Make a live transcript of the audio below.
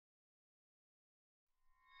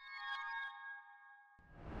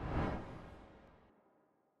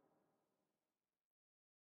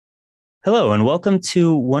Hello, and welcome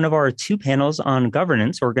to one of our two panels on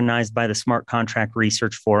governance organized by the Smart Contract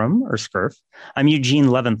Research Forum, or SCURF. I'm Eugene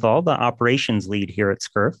Leventhal, the operations lead here at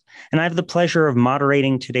SCURF, and I have the pleasure of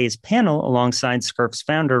moderating today's panel alongside SCURF's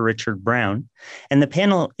founder, Richard Brown. And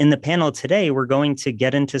in the panel today, we're going to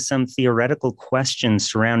get into some theoretical questions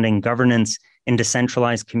surrounding governance in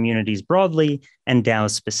decentralized communities broadly and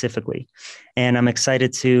DAOs specifically. And I'm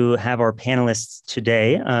excited to have our panelists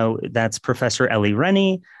today. That's Professor Ellie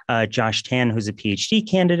Rennie, Josh Tan, who's a PhD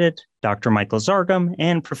candidate, Dr. Michael Zargham,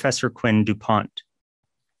 and Professor Quinn DuPont.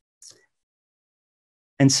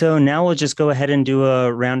 And so now we'll just go ahead and do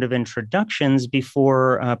a round of introductions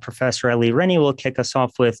before Professor Ellie Rennie will kick us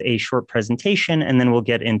off with a short presentation, and then we'll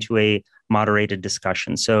get into a moderated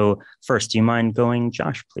discussion. So first, do you mind going,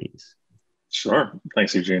 Josh, please? Sure.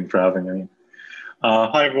 Thanks, Eugene, for having me.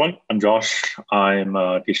 Hi, everyone. I'm Josh. I'm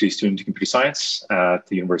a PhD student in computer science at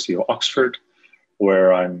the University of Oxford,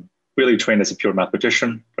 where I'm really trained as a pure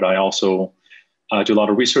mathematician, but I also do a lot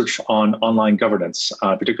of research on online governance.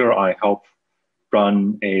 In particular, I help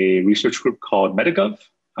run a research group called MetaGov,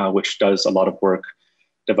 which does a lot of work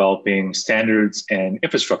developing standards and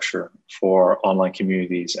infrastructure for online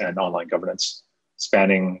communities and online governance,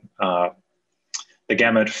 spanning the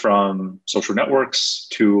gamut from social networks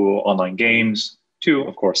to online games to,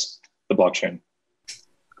 of course, the blockchain.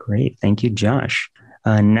 Great. Thank you, Josh.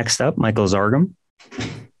 Next up, Michael Zargham.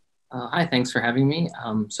 Hi, thanks for having me.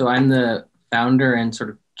 So I'm the founder and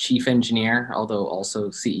sort of chief engineer, although also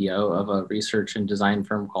CEO of a research and design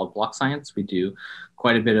firm called Block Science. We do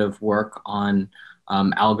quite a bit of work on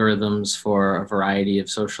algorithms for a variety of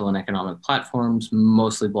social and economic platforms,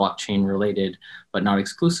 mostly blockchain related, but not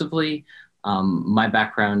exclusively. My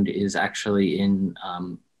background is actually in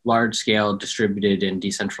large-scale distributed and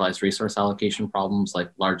decentralized resource allocation problems like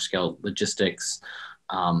large-scale logistics.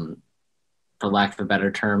 For lack of a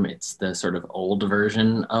better term, it's the sort of old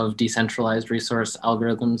version of decentralized resource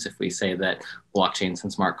algorithms. If we say that blockchains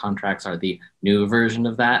and smart contracts are the new version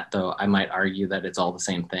of that, though I might argue that it's all the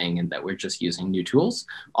same thing and that we're just using new tools,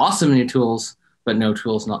 awesome new tools, but no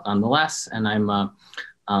tools nonetheless. And I'm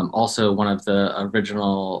also one of the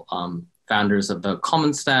original founders of the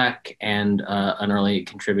Common Stack and an early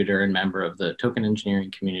contributor and member of the token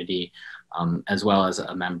engineering community, as well as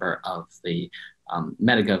a member of the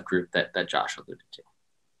MetaGov group that Josh alluded to.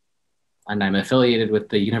 And I'm affiliated with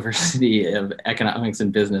the University of Economics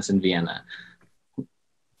and Business in Vienna.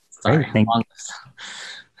 Sorry, Great,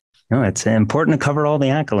 no, it's important to cover all the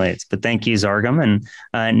accolades, but thank you, Zargham.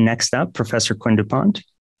 And next up, Professor Quinn DuPont.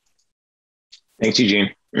 Thanks,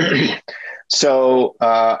 Eugene. So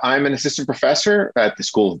I'm an assistant professor at the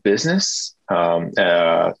School of Business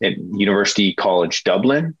at University College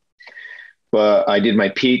Dublin. But I did my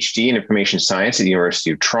PhD in information science at the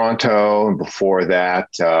University of Toronto. And before that,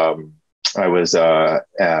 I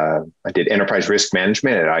did enterprise risk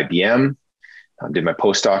management at IBM. I did my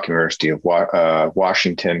postdoc at the University of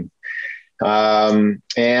Washington. And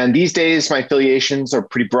these days, my affiliations are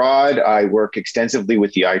pretty broad. I work extensively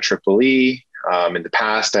with the IEEE. In the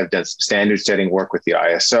past, I've done some standard setting work with the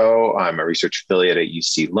ISO. I'm a research affiliate at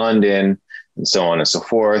UC London, and so on and so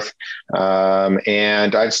forth.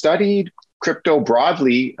 And I've studied crypto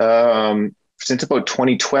broadly since about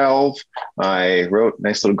 2012. I wrote a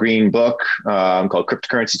nice little green book called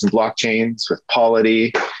Cryptocurrencies and Blockchains with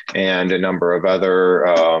Polity and a number of other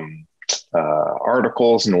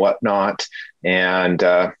articles and whatnot. And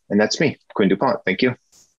that's me, Quinn DuPont. Thank you.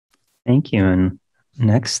 Thank you. And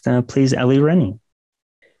next, please, Ellie Rennie.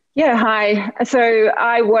 Yeah, hi. So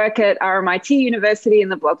I work at RMIT University in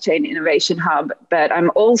the Blockchain Innovation Hub, but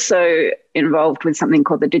I'm also involved with something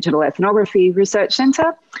called the Digital Ethnography Research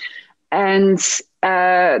Center. And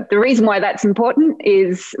the reason why that's important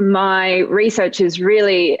is my research is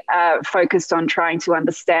really focused on trying to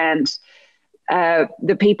understand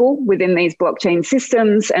the people within these blockchain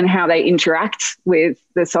systems and how they interact with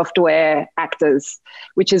the software actors,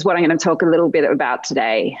 which is what I'm going to talk a little bit about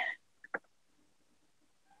today.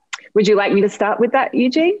 Would you like me to start with that,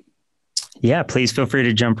 Eugene? Yeah, please feel free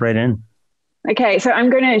to jump right in. Okay, so I'm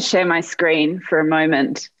going to share my screen for a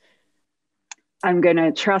moment. I'm going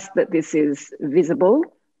to trust that this is visible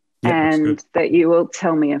and that you will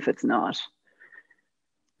tell me if it's not.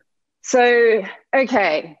 So,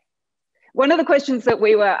 okay. One of the questions that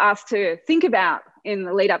we were asked to think about in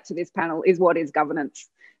the lead up to this panel is what is governance?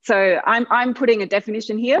 So I'm putting a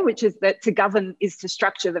definition here, which is that to govern is to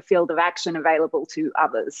structure the field of action available to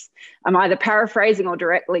others. I'm either paraphrasing or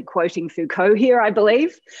directly quoting Foucault here, I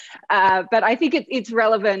believe. But I think it's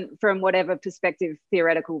relevant from whatever perspective,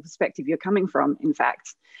 theoretical perspective you're coming from, in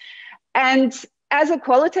fact. And as a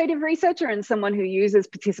qualitative researcher and someone who uses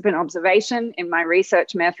participant observation in my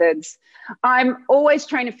research methods, I'm always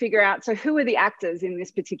trying to figure out, so who are the actors in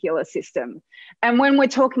this particular system? And when we're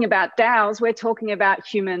talking about DAOs, we're talking about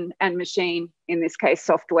human and machine, in this case,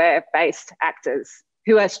 software-based actors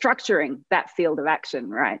who are structuring that field of action,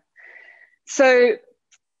 right? So,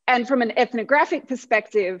 and from an ethnographic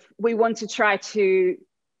perspective, we want to try to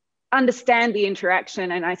understand the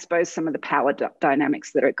interaction and I suppose some of the power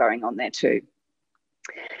dynamics that are going on there too.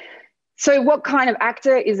 So what kind of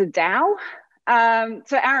actor is a DAO?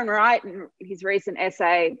 So Aaron Wright, in his recent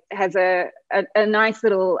essay, has a nice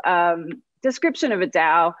little description of a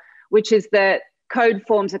DAO, which is that code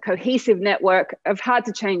forms a cohesive network of hard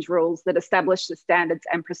to change rules that establish the standards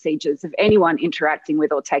and procedures of anyone interacting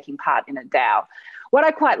with or taking part in a DAO. What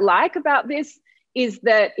I quite like about this is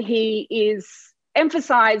that he is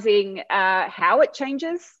emphasizing how it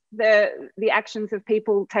changes the actions of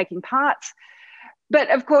people taking part. But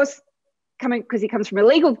of course, because he comes from a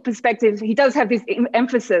legal perspective, he does have this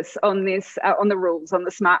emphasis on this, on the rules, on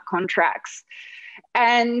the smart contracts.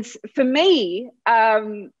 And for me,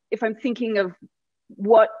 if I'm thinking of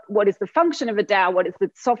what is the function of a DAO, what is the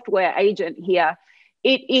software agent here,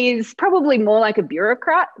 it is probably more like a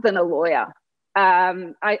bureaucrat than a lawyer.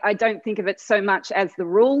 I don't think of it so much as the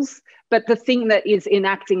rules, but the thing that is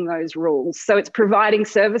enacting those rules. So it's providing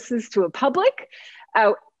services to a public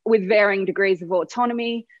with varying degrees of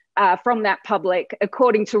autonomy from that public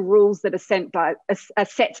according to rules that are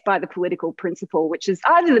set by the political principle, which is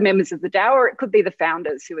either the members of the DAO or it could be the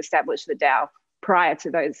founders who established the DAO prior to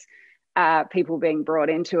those people being brought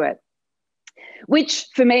into it. Which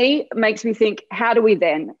for me makes me think, how do we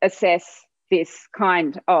then assess this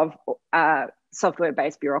kind of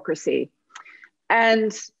software-based bureaucracy?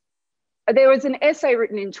 And there was an essay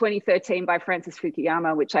written in 2013 by Francis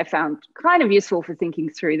Fukuyama, which I found kind of useful for thinking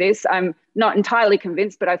through this. I'm not entirely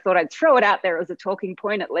convinced, but I thought I'd throw it out there as a talking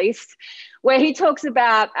point at least, where he talks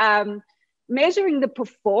about measuring the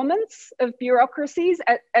performance of bureaucracies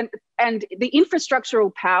and the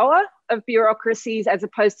infrastructural power of bureaucracies as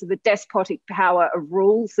opposed to the despotic power of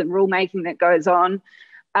rules and rulemaking that goes on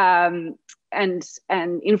and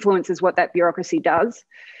influences what that bureaucracy does.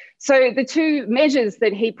 So the two measures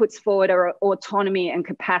that he puts forward are autonomy and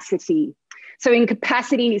capacity. So in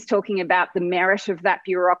capacity, he's talking about the merit of that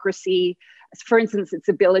bureaucracy. For instance, its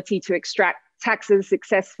ability to extract taxes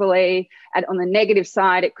successfully. And on the negative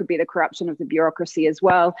side, it could be the corruption of the bureaucracy as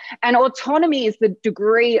well. And autonomy is the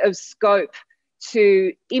degree of scope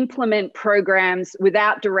to implement programs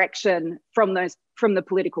without direction from the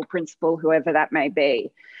political principle, whoever that may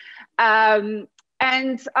be.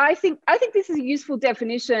 And I think this is a useful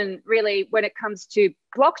definition, really, when it comes to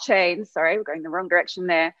blockchain. Sorry, we're going the wrong direction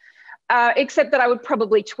there. Except that I would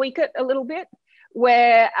probably tweak it a little bit,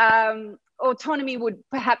 where autonomy would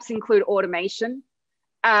perhaps include automation,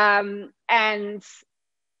 and I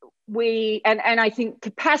think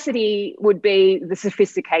capacity would be the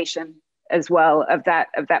sophistication as well of that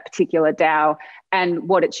particular DAO and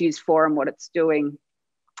what it's used for and what it's doing.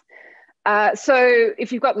 So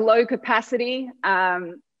if you've got low capacity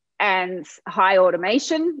and high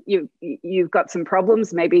automation, you've got some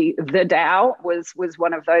problems. Maybe the DAO was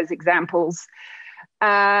one of those examples.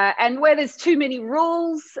 And where there's too many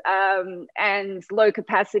rules and low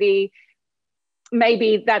capacity,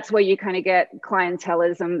 maybe that's where you kind of get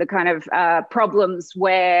clientelism, the kind of problems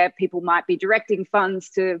where people might be directing funds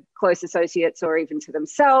to close associates or even to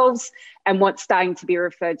themselves, and what's starting to be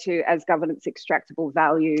referred to as governance extractable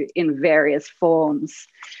value in various forms.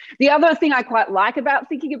 The other thing I quite like about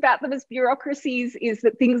thinking about them as bureaucracies is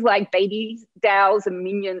that things like baby DAOs and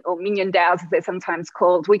minion DAOs, as they're sometimes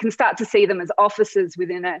called, we can start to see them as offices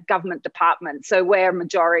within a government department. So where a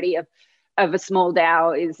majority of a small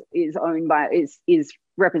DAO is owned by is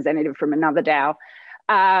representative from another DAO.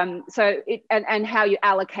 And how you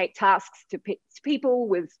allocate tasks to people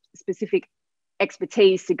with specific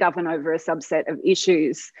expertise to govern over a subset of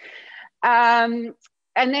issues. And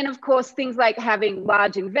then, of course, things like having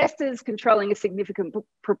large investors controlling a significant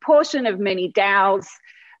proportion of many DAOs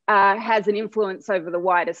has an influence over the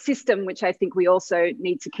wider system, which I think we also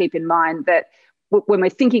need to keep in mind that when we're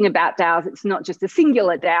thinking about DAOs, it's not just a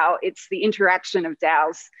singular DAO, it's the interaction of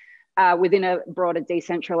DAOs within a broader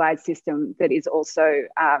decentralized system that is also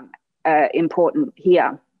important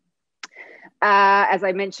here. As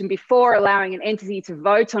I mentioned before, allowing an entity to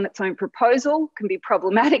vote on its own proposal can be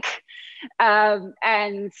problematic. And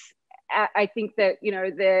I think that, you know,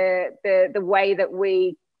 the way that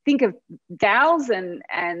we think of DAOs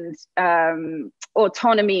and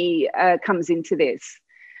autonomy comes into this.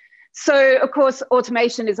 So, of course,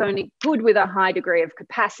 automation is only good with a high degree of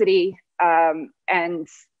capacity. and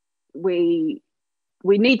we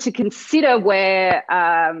need to consider where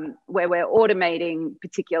we're automating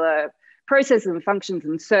particular processes and functions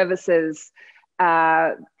and services,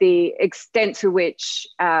 the extent to which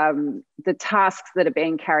the tasks that are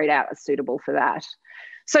being carried out are suitable for that.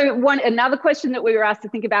 So another question that we were asked to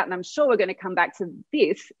think about, and I'm sure we're going to come back to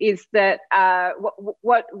this, is that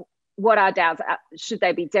what are DAOs? Should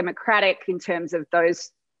they be democratic in terms of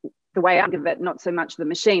those, the way I think of it, not so much the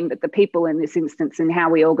machine, but the people in this instance, and how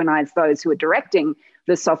we organize those who are directing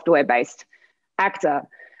the software-based actor?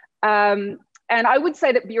 And I would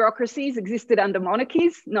say that bureaucracies existed under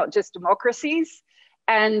monarchies, not just democracies.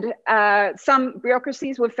 And some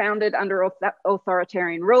bureaucracies were founded under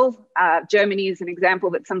authoritarian rule. Germany is an example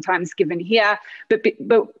that's sometimes given here, but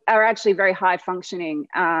are actually very high functioning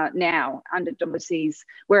now under democracies,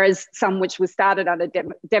 whereas some which were started under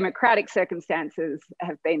democratic circumstances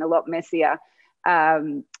have been a lot messier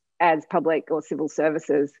as public or civil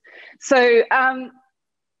services. So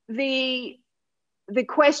the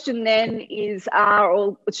question then is,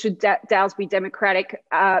 should DAOs be democratic?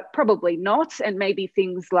 Probably not. And maybe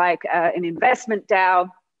things like an investment DAO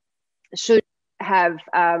should have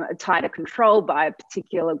a tighter control by a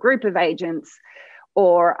particular group of agents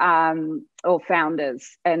or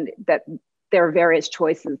founders, and that there are various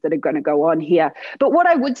choices that are going to go on here. But what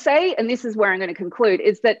I would say, and this is where I'm going to conclude,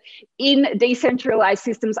 is that in decentralized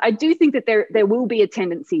systems, I do think that there will be a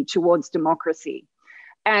tendency towards democracy.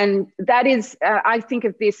 And that is, I think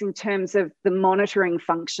of this in terms of the monitoring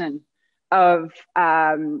function of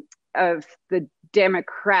the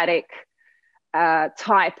democratic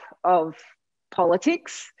type of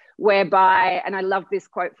politics, whereby, and I love this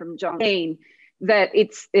quote from John Quinn, that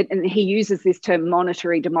and he uses this term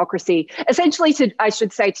monitory democracy, essentially to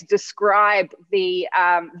describe the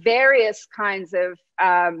various kinds of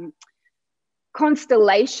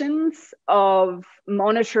constellations of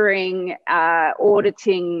monitoring,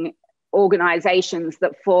 auditing organizations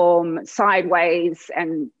that form sideways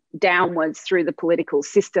and downwards through the political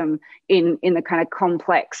system in the kind of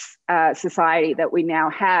complex society that we now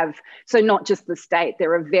have. So not just the state,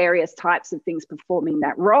 there are various types of things performing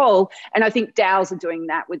that role. And I think DAOs are doing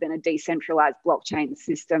that within a decentralized blockchain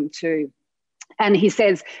system too. And he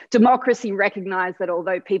says, democracy recognized that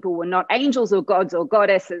although people were not angels or gods or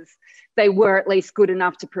goddesses, they were at least good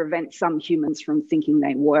enough to prevent some humans from thinking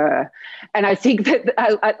they were. And I think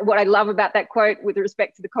that what I love about that quote with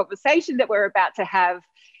respect to the conversation that we're about to have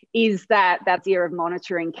is that idea of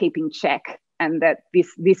monitoring, keeping check, and that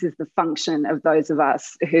this is the function of those of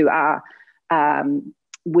us who are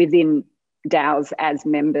within DAOs as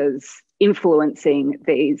members, influencing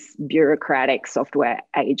these bureaucratic software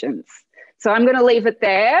agents. So I'm going to leave it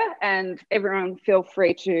there, and everyone feel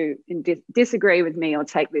free to disagree with me or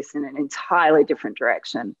take this in an entirely different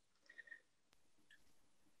direction.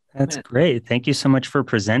 That's great. Thank you so much for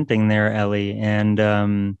presenting there, Ellie.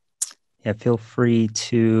 And yeah, feel free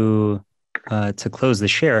to close the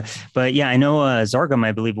share. But yeah, I know Zargam,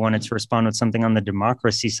 I believe, wanted to respond with something on the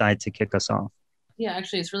democracy side to kick us off. Yeah,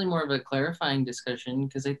 actually, it's really more of a clarifying discussion,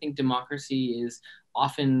 because I think democracy is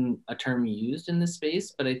often a term used in this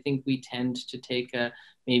space, but I think we tend to take a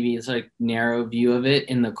maybe it's like narrow view of it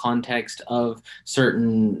in the context of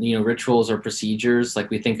certain, rituals or procedures.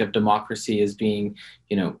 Like we think of democracy as being,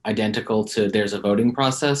 identical to there's a voting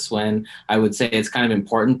process, when I would say it's kind of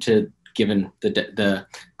important to, given the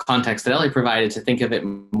context that Ellie provided, to think of it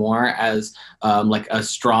more as like a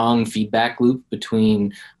strong feedback loop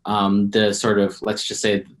between the sort of, let's just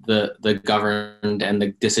say, the governed and the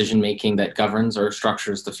decision-making that governs or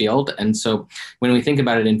structures the field. And so when we think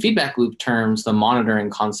about it in feedback loop terms, the monitoring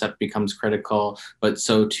concept becomes critical, but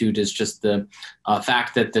so too does just the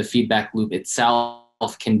fact that the feedback loop itself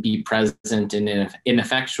can be present and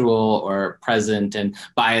ineffectual or present and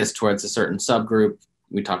biased towards a certain subgroup.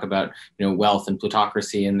 We talk about, wealth and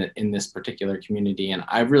plutocracy in this particular community. And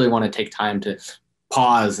I really want to take time to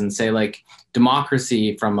pause and say, like,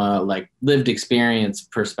 democracy from a lived experience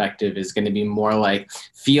perspective is going to be more like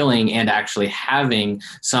feeling and actually having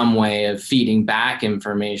some way of feeding back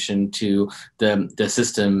information to the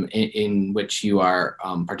system in which you are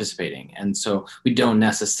participating. And so we don't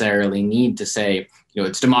necessarily need to say,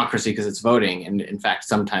 it's democracy because it's voting. And in fact,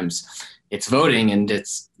 sometimes it's voting and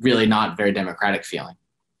it's really not very democratic feeling.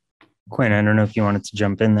 Quinn, I don't know if you wanted to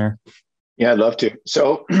jump in there. Yeah, I'd love to.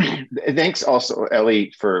 So thanks also,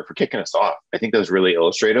 Ellie, for kicking us off. I think that was really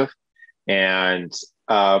illustrative. And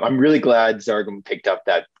I'm really glad Zargam picked up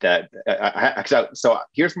so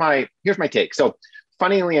here's my take. So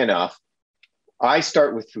funnily enough, I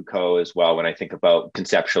start with Foucault as well when I think about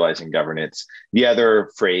conceptualizing governance. The other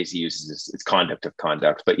phrase he uses is it's conduct of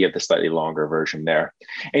conduct, but you have the slightly longer version there.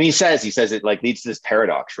 And he says it like leads to this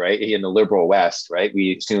paradox, right? In the liberal West, right?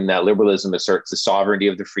 We assume that liberalism asserts the sovereignty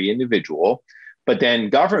of the free individual, but then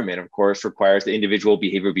government, of course, requires the individual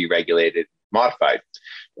behavior be regulated, modified.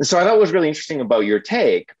 And so I thought what was really interesting about your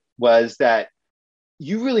take was that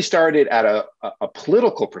you really started at a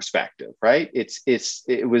political perspective, right?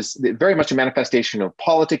 It was very much a manifestation of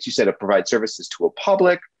politics. You said it provides services to a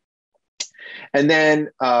public. And then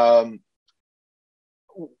I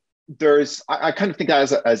kind of think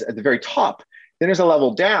that as at the very top. Then there's a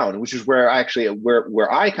level down, which is where I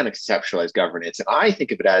kind of conceptualize governance. And I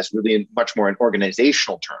think of it as really much more in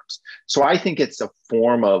organizational terms. So I think it's a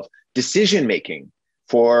form of decision-making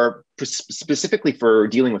specifically for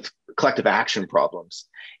dealing with collective action problems.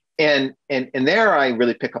 And there I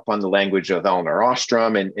really pick up on the language of Elinor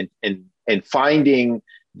Ostrom and finding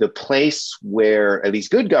the place where at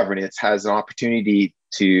least good governance has an opportunity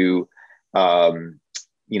to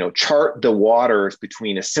chart the waters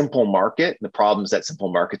between a simple market and the problems that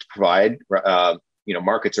simple markets provide.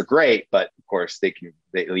 Markets are great, but of course they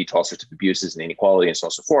lead to all sorts of abuses and inequality and so on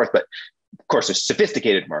and so forth. But of course, there's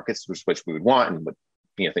sophisticated markets, which we would want, and what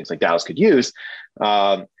things like DAOs could use.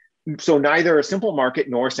 So neither a simple market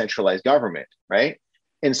nor centralized government, right?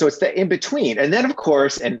 And so it's the in between. And then, of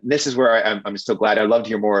course, and this is where I'm so glad. I'd love to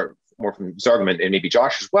hear more from this argument, and maybe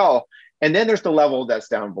Josh as well. And then there's the level that's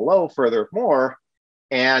down below, furthermore,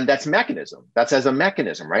 and that's mechanism. That's as a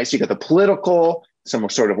mechanism, right? So you got the political, some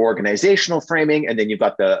sort of organizational framing, and then you've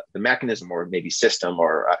got the mechanism, or maybe system,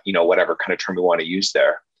 or whatever kind of term we want to use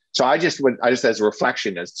there. So I just as a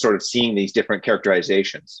reflection, as sort of seeing these different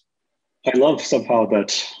characterizations. I love somehow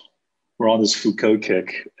that we're on this Foucault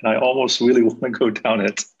kick, and I almost really want to go down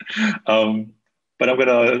it. But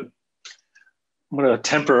I'm gonna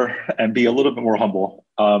temper and be a little bit more humble,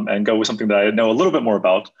 and go with something that I know a little bit more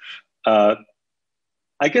about.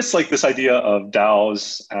 I guess like this idea of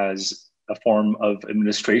DAOs as a form of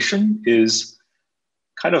administration is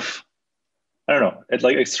kind of, I don't know,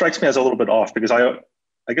 it strikes me as a little bit off, because I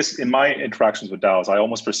guess in my interactions with DAOs, I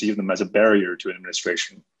almost perceive them as a barrier to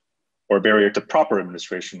administration, or a barrier to proper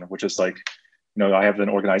administration, which is like, I have an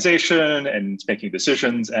organization and it's making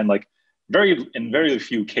decisions, and like in very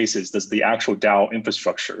few cases does the actual DAO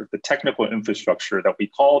infrastructure, the technical infrastructure that we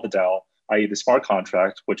call the DAO, i.e. the smart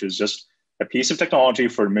contract, which is just a piece of technology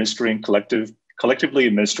for administering collectively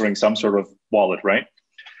administering some sort of wallet, right?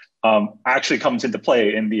 Actually comes into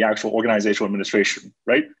play in the actual organizational administration,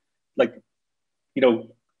 right? Like,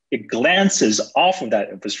 it glances off of that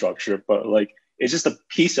infrastructure, but like, it's just a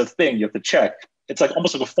piece of thing you have to check. It's like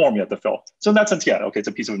almost like a form you have to fill. So in that sense, yeah, okay, it's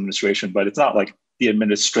a piece of administration, but it's not like the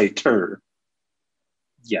administrator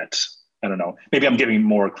yet. I don't know. Maybe I'm giving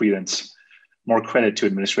more credit to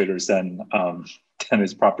administrators than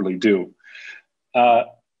is properly due.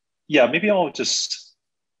 Maybe I'll just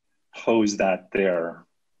pose that there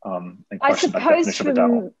and question that definition of a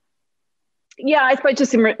DAO. Yeah, I suppose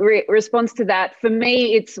just in response to that, for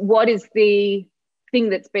me, it's what is the thing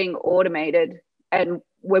that's being automated, and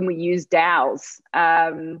when we use DAOs.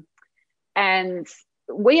 And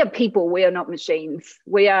we are people, we are not machines.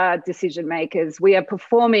 We are decision makers. We are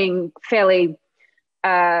performing fairly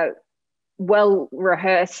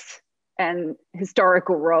well-rehearsed and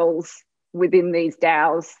historical roles within these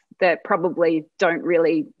DAOs that probably don't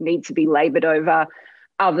really need to be labored over,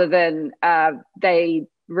 other than they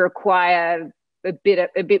require a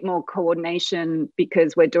bit more coordination,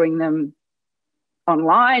 because we're doing them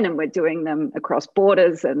online and we're doing them across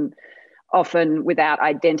borders, and often without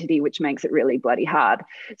identity, which makes it really bloody hard.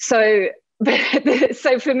 So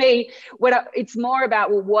for me, it's more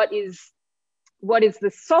about, well, what is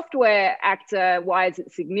the software actor? Why is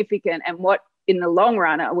it significant? And what, in the long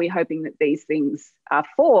run, are we hoping that these things are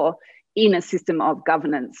for in a system of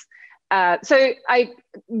governance? So I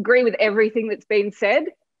agree with everything that's been said.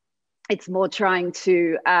 It's more trying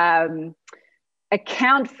to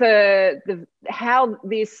account for how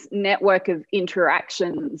this network of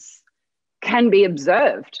interactions can be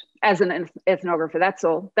observed as an ethnographer. That's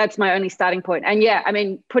all. That's my only starting point. And yeah, I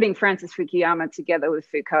mean, putting Francis Fukuyama together with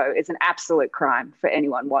Foucault is an absolute crime for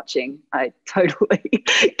anyone watching. I totally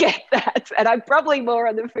get that. And I'm probably more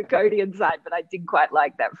on the Foucauldian side, but I did quite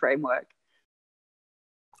like that framework.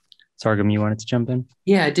 Sargam, you wanted to jump in?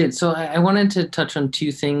 Yeah, I did. So I wanted to touch on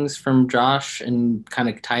two things from Josh and kind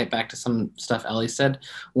of tie it back to some stuff Ellie said.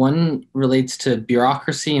 One relates to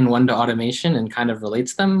bureaucracy and one to automation, and kind of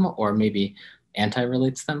relates them, or maybe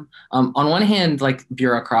anti-relates them. On one hand, like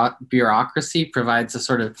bureaucracy provides a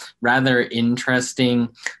sort of rather interesting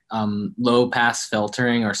low pass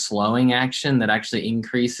filtering or slowing action that actually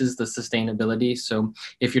increases the sustainability. So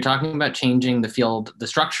if you're talking about changing the field, the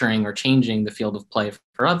structuring, or changing the field of play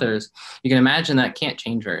for others, you can imagine that can't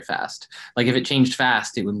change very fast. Like if it changed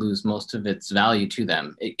fast, it would lose most of its value to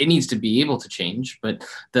them. It needs to be able to change, but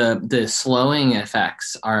the slowing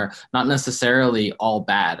effects are not necessarily all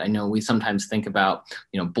bad. I know we sometimes think about,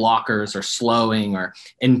 blockers or slowing or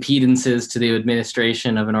impedances to the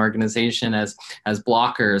administration of an organization as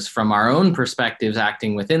blockers from our own perspectives,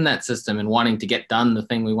 acting within that system and wanting to get done the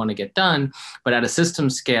thing we want to get done. But at a system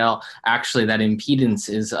scale, actually that impedance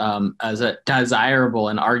is as a desirable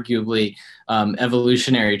and arguably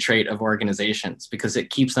evolutionary trait of organizations, because it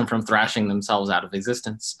keeps them from thrashing themselves out of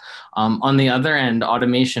existence. On the other end,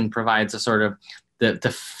 automation provides a sort of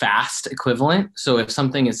the fast equivalent. So if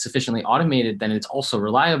something is sufficiently automated, then it's also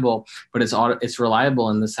reliable, but it's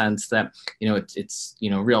reliable in the sense that, it's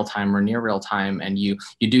real time or near real time, and you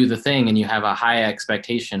do the thing and you have a high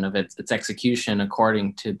expectation of its execution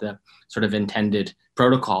according to the sort of intended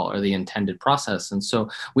protocol or the intended process. And so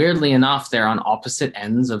weirdly enough, they're on opposite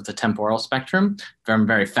ends of the temporal spectrum, from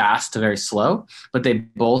very fast to very slow, but they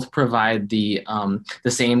both provide the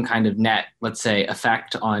same kind of net, let's say,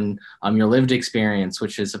 effect on your lived experience,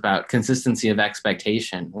 which is about consistency of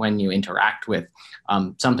expectation when you interact with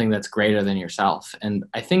something that's greater than yourself. And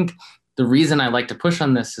I think the reason I like to push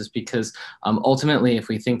on this is because ultimately, if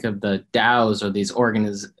we think of the DAOs or these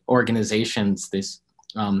organizations, this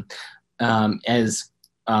as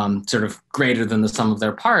sort of greater than the sum of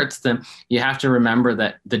their parts, then you have to remember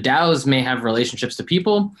that the DAOs may have relationships to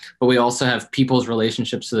people, but we also have people's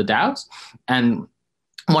relationships to the DAOs. And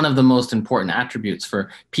one of the most important attributes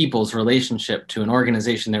for people's relationship to an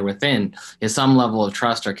organization they're within is some level of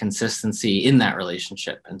trust or consistency in that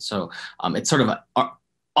relationship. And so it's sort of a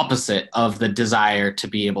opposite of the desire to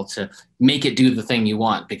be able to make it do the thing you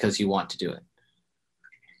want because you want to do it.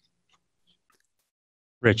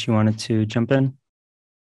 Rich, you wanted to jump in?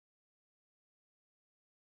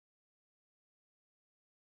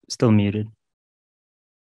 Still muted.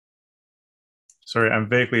 Sorry, I'm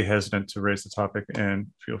vaguely hesitant to raise the topic, and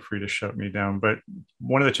feel free to shut me down. But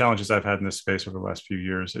one of the challenges I've had in this space over the last few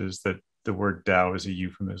years is that the word DAO is a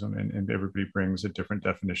euphemism, and everybody brings a different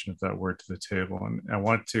definition of that word to the table. And I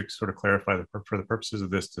want to sort of clarify that for the purposes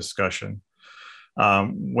of this discussion,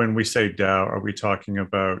 when we say DAO, are we talking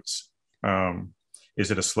about,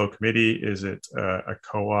 is it a slow committee? Is it a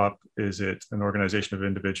co-op? Is it an organization of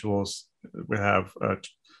individuals? We have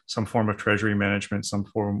some form of treasury management, some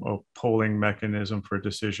form of polling mechanism for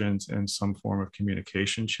decisions, and some form of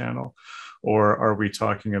communication channel? Or are we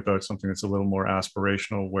talking about something that's a little more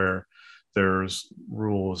aspirational, where there's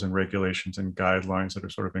rules and regulations and guidelines that are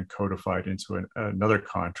sort of been codified into another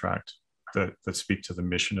contract that speak to the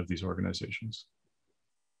mission of these organizations?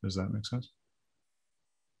 Does that make sense?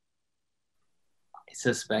 I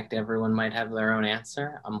suspect everyone might have their own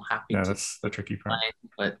answer. I'm happy to. That's the tricky part.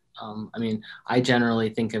 But I mean, I generally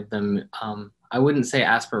think of them, I wouldn't say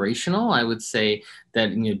aspirational. I would say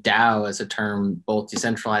that, DAO as a term, both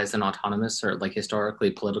decentralized and autonomous, are like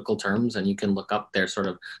historically political terms, and you can look up their sort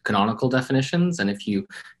of canonical definitions. And if you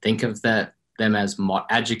think of them as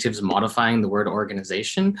adjectives modifying the word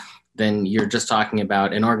organization, then you're just talking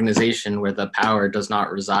about an organization where the power does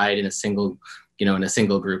not reside in a single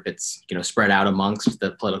group. It's, spread out amongst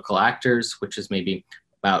the political actors, which is maybe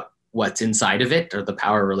about what's inside of it or the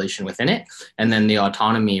power relation within it. And then the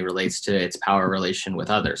autonomy relates to its power relation with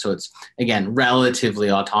others. So it's, again, relatively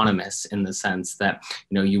autonomous in the sense that,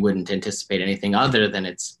 you wouldn't anticipate anything other than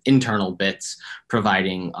its internal bits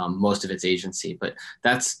providing most of its agency. But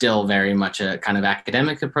that's still very much a kind of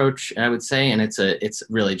academic approach, I would say. And it's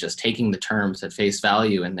really just taking the terms at face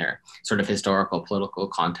value in their sort of historical political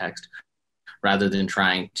context, rather than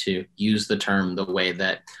trying to use the term the way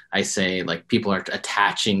that I say, like, people are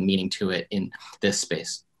attaching meaning to it in this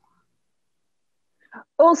space.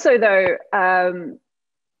 Also, though,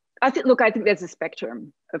 I think there's a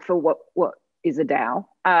spectrum for what is a DAO.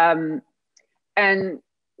 And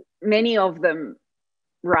many of them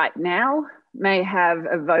right now may have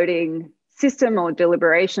a voting system or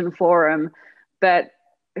deliberation forum, but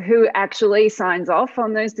who actually signs off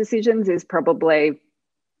on those decisions is probably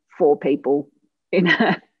 4 people in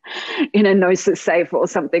a Gnosis safe or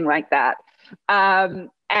something like that.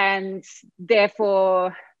 And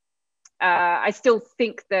therefore, I still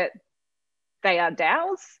think that they are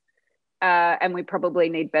DAOs, and we probably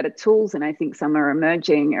need better tools. And I think some are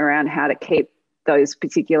emerging around how to keep those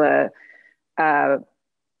particular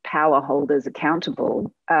power holders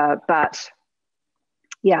accountable. But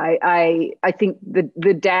yeah, I think the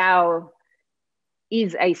DAO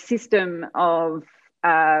is a system of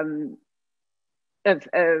of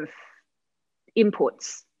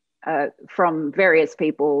inputs from various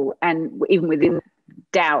people, and even within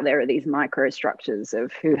DAO, there are these microstructures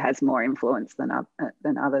of who has more influence than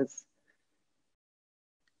others.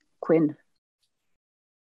 Quinn.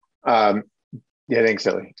 Yeah, thanks,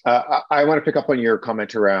 Ellie. I want to pick up on your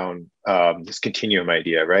comment around this continuum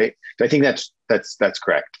idea, right? I think that's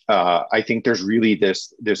correct. I think there's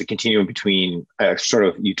a continuum between sort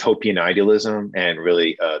of utopian idealism and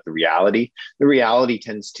really the reality. The reality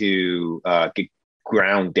tends to get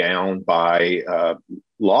ground down by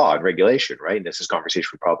law and regulation, right? And this is a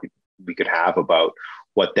conversation we could have about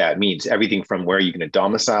what that means. Everything from where you're going to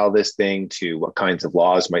domicile this thing to what kinds of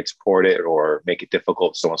laws might support it or make it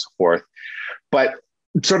difficult, so on and so forth. But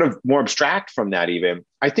sort of more abstract from that even,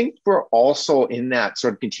 I think we're also in that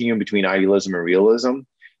sort of continuum between idealism and realism.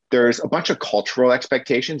 There's a bunch of cultural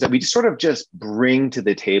expectations that we just bring to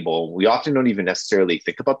the table. We often don't even necessarily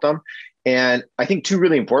think about them. And I think two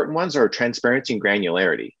really important ones are transparency and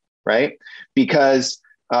granularity, right? Because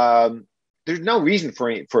there's no reason for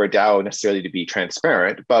a DAO necessarily to be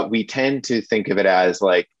transparent, but we tend to think of it as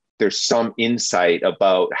like there's some insight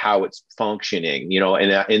about how it's functioning,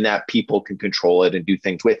 and in that people can control it and do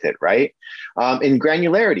things with it, right? And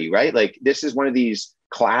granularity, right? Like this is one of these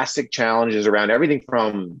classic challenges around everything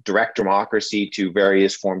from direct democracy to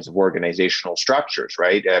various forms of organizational structures,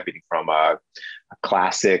 right? Everything from a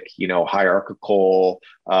classic, hierarchical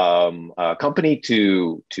company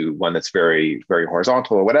to one that's very, very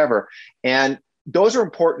horizontal or whatever. And those are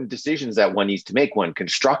important decisions that one needs to make when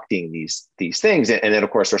constructing these things. And then, of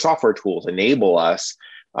course, our software tools enable us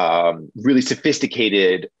really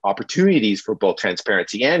sophisticated opportunities for both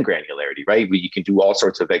transparency and granularity, right? You can do all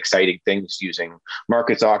sorts of exciting things using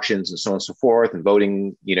markets, auctions, and so on and so forth, and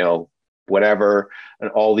voting, whatever, and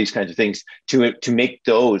all these kinds of things to make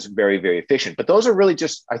those very, very efficient. But those are really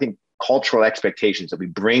just, I think, cultural expectations that we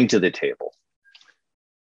bring to the table.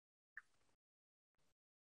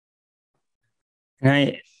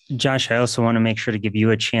 And Josh, I also want to make sure to give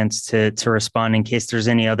you a chance to respond in case there's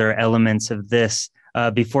any other elements of this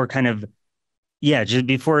before just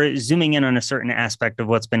before zooming in on a certain aspect of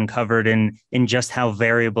what's been covered in just how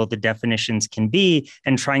variable the definitions can be,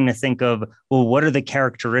 and trying to think of, well, what are the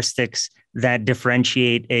characteristics that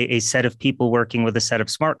differentiate a set of people working with a set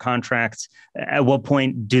of smart contracts? At what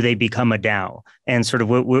point do they become a DAO? And sort of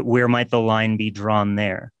where might the line be drawn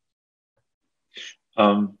there?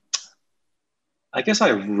 I guess I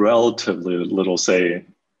have relatively little say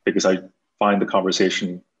because I find the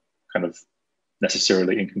conversation kind of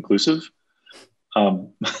necessarily inconclusive.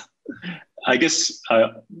 I guess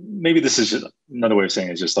maybe this is just another way of saying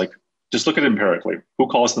it, is just look at it empirically. Who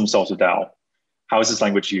calls themselves a DAO? How is this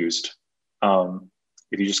language used?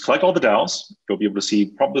 If you just collect all the DAOs, you'll be able to see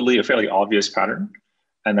probably a fairly obvious pattern.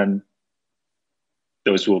 And then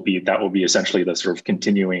that will be essentially the sort of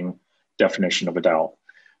continuing definition of a DAO.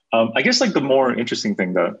 I guess the more interesting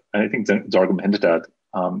thing that I think Zargham hinted at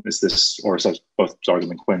is this, or both Zargham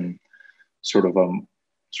and Quinn sort of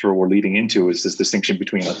were leading into, is this distinction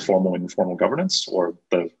between formal and informal governance, or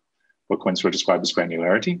what Quinn sort of described as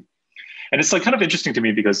granularity. And it's kind of interesting to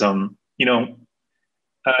me because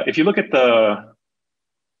if you look at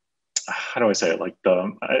how do I say it?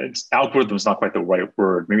 Algorithm is not quite the right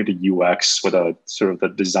word. Maybe the UX, with a sort of the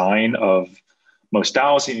design of most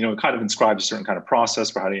DAOs, it kind of inscribes a certain kind of process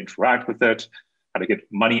for how to interact with it, how to get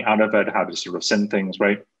money out of it, how to sort of send things,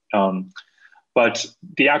 right? But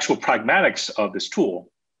the actual pragmatics of this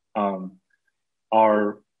tool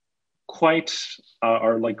are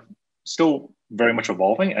still very much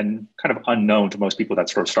evolving and kind of unknown to most people that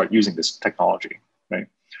sort of start using this technology, right?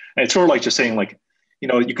 And it's sort of like just saying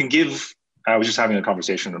you can give. I was just having a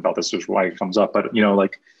conversation about this, which is why it comes up. But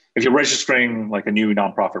if you're registering a new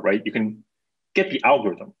nonprofit, right, you can get the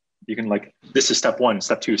algorithm. You can this is step 1,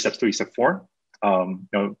 step 2, step 3, step 4.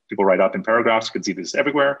 People write up in paragraphs. You can see this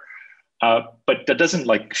everywhere. But that doesn't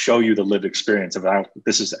show you the lived experience of how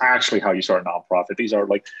this is actually how you start a nonprofit. These are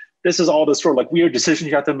this is all the sort of weird decisions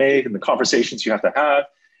you have to make and the conversations you have to have.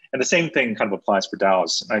 And the same thing kind of applies for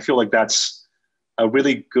DAOs. And I feel that's a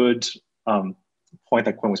really good point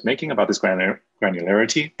that Quinn was making about this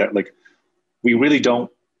granularity, that we really don't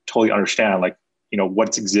totally understand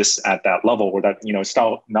what exists at that level, or that it's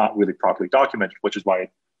still not really properly documented, which is why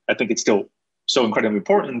I think it's still so incredibly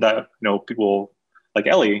important that people like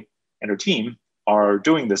Ellie and her team are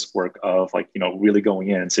doing this work of really going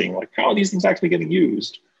in and seeing how are these things actually getting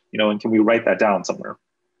used, and can we write that down somewhere?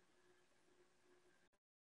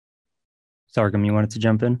 Zargham, you wanted to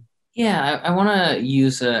jump in? Yeah, I want to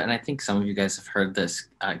use, and I think some of you guys have heard this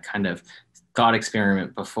kind of thought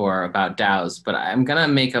experiment before about DAOs, but I'm going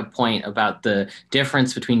to make a point about the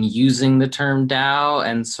difference between using the term DAO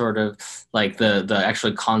and sort of like the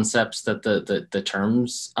actual concepts that the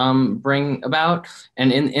terms bring about.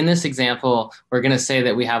 And in this example, we're going to say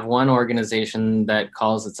that we have one organization that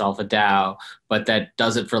calls itself a DAO, but that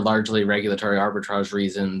does it for largely regulatory arbitrage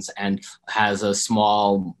reasons and has a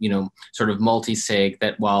small, sort of multi-sig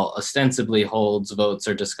that, while ostensibly holds votes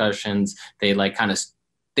or discussions, they like kind of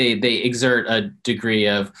they exert a degree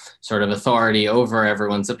of sort of authority over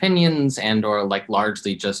everyone's opinions and or like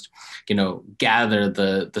largely just, gather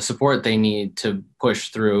the support they need to push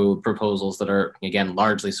through proposals that are, again,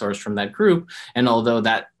 largely sourced from that group. And although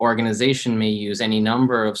that organization may use any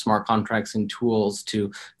number of smart contracts and tools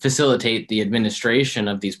to facilitate the administration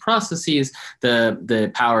of these processes,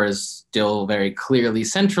 the power is still very clearly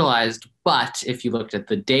centralized. But if you looked at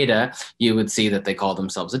the data, you would see that they call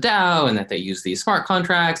themselves a DAO and that they use these smart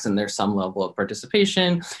contracts and there's some level of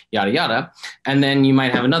participation, yada, yada. And then you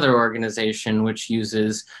might have another organization which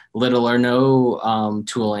uses little or no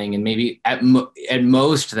tooling, and maybe at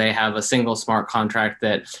most they have a single smart contract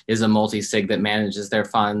that is a multi-sig that manages their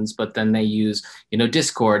funds, but then they use,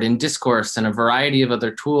 Discord and Discourse and a variety of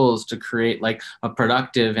other tools to create like a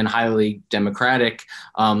productive and highly democratic,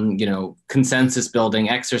 consensus building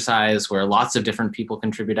exercise where lots of different people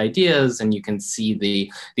contribute ideas, and you can see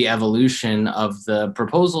the evolution of the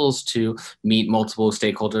proposals to meet multiple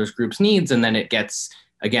stakeholders groups' needs, and then it gets,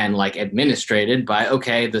 again, like administrated by,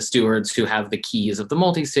 okay, the stewards who have the keys of the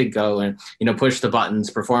multi-sig go and, push the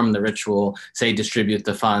buttons, perform the ritual, say, distribute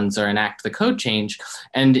the funds or enact the code change.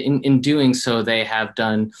 And in doing so, they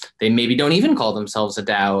maybe don't even call themselves a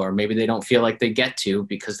DAO, or maybe they don't feel like they get to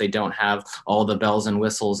because they don't have all the bells and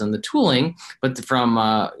whistles and the tooling. But from,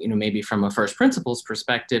 maybe from a first principles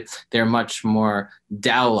perspective, they're much more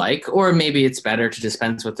DAO-like, or maybe it's better to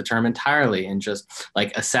dispense with the term entirely and just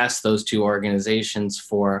like assess those two organizations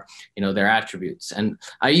for, their attributes. And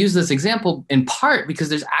I use this example in part because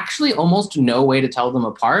there's actually almost no way to tell them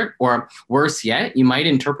apart, or worse yet, you might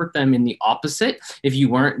interpret them in the opposite if you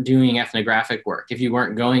weren't doing ethnographic work, if you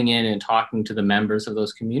weren't going in and talking to the members of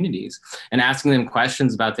those communities and asking them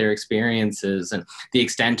questions about their experiences and the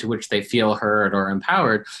extent to which they feel heard or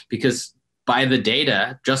empowered. Because by the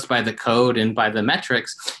data, just by the code and by the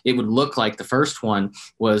metrics, it would look like the first one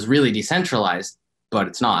was really decentralized, but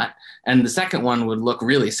it's not. And the second one would look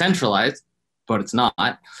really centralized, but it's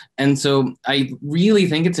not. And so I really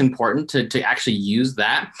think it's important to actually use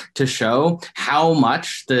that to show how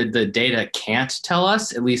much the data can't tell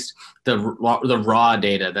us, at least the raw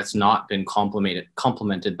data that's not been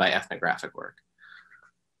complemented by ethnographic work.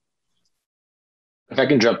 If I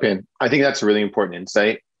can jump in, I think that's a really important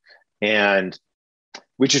insight. And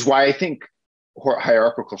which is why I think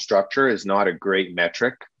hierarchical structure is not a great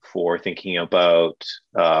metric for thinking about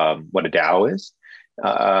what a DAO is.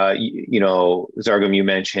 Zargham, you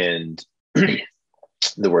mentioned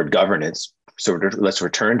the word governance. So let's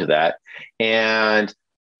return to that. And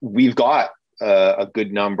we've got a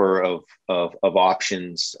good number of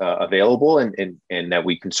options available, and that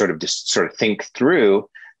we can sort of think through.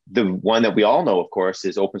 The one that we all know, of course,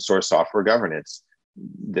 is open source software governance.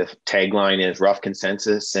 The tagline is rough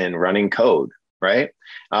consensus and running code, right?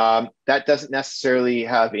 That doesn't necessarily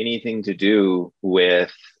have anything to do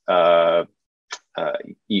with, what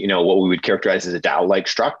we would characterize as a DAO-like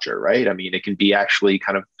structure, right? I mean, it can be actually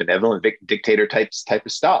kind of benevolent dictator type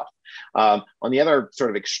of stuff. On the other sort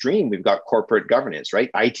of extreme, we've got corporate governance, right?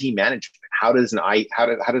 IT management. How does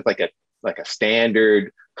like a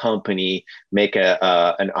standard company make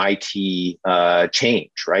an IT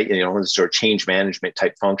change, right? Sort of change management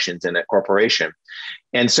type functions in a corporation.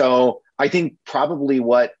 And so I think probably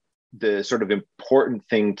what the sort of important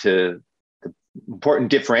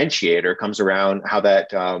differentiator comes around how that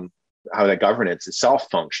governance itself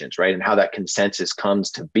functions, right? And how that consensus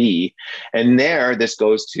comes to be. And this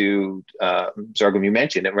goes to Zargham, you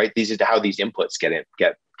mentioned it, right? These are how these inputs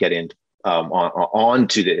get in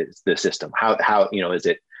onto the system. How is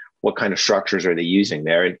it? What kind of structures are they using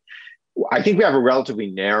there? And I think we have a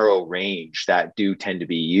relatively narrow range that do tend to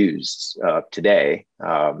be used today.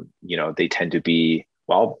 They tend to be,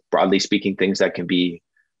 well, broadly speaking, things that can be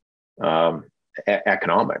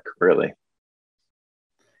economic, really.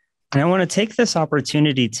 And I want to take this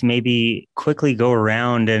opportunity to maybe quickly go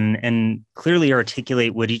around and clearly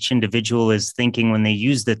articulate what each individual is thinking when they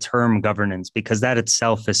use the term governance, because that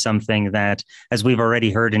itself is something that, as we've already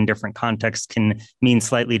heard in different contexts, can mean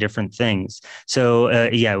slightly different things. So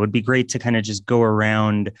it would be great to kind of just go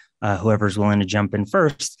around, whoever's willing to jump in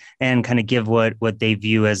first, and kind of give what they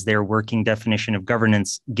view as their working definition of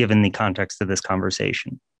governance, given the context of this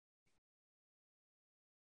conversation.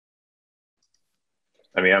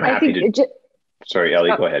 I mean, I'm happy to. Sorry,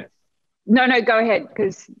 Ellie, go ahead. No, go ahead,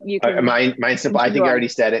 because you can. Mine's simple. I think I already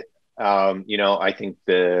said it. I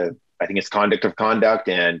think it's conduct of conduct,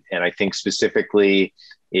 and I think specifically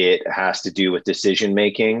it has to do with decision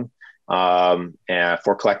making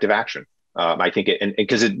for collective action. I think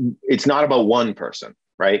because it's not about one person,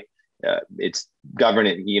 right? It's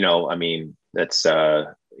governance. I mean, that's know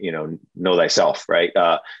thyself, right?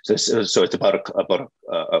 So it's about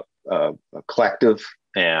a collective,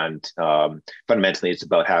 and fundamentally, it's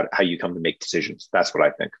about how you come to make decisions. That's what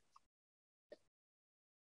I think.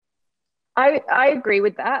 I agree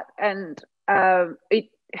with that, and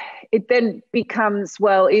it then becomes,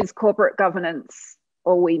 well, is corporate governance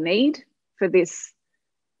all we need for this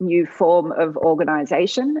new form of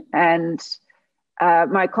organization? And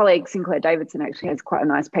my colleague Sinclair Davidson actually has quite a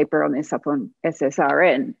nice paper on this up on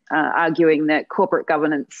SSRN, arguing that corporate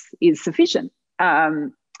governance is sufficient.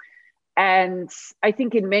 And I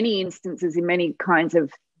think in many instances, in many kinds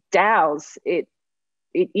of DAOs, it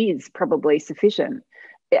is probably sufficient.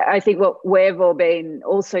 I think what we've all been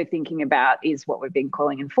also thinking about is what we've been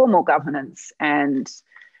calling informal governance, and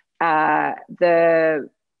the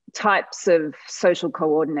types of social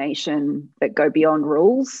coordination that go beyond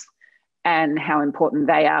rules and how important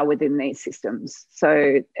they are within these systems.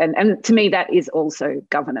 So, and to me, that is also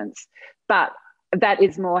governance, but that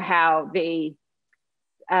is more how the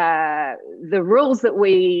rules that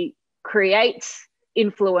we create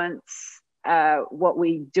influence what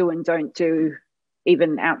we do and don't do,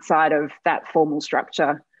 even outside of that formal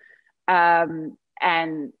structure. And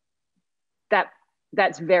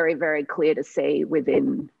that's very, very clear to see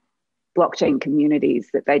within blockchain communities,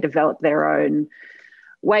 that they develop their own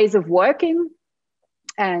ways of working.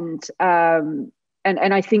 And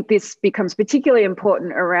I think this becomes particularly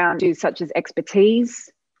important around issues such as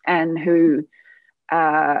expertise, and who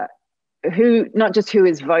not just who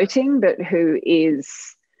is voting, but who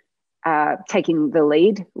is taking the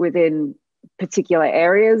lead within particular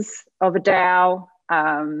areas of a DAO,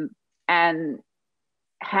 and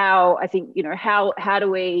how I think, how do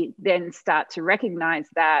we then start to recognize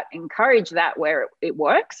that, encourage that where it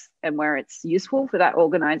works and where it's useful for that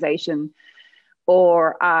organization,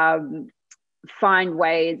 or find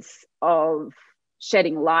ways of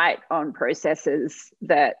shedding light on processes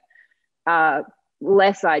that are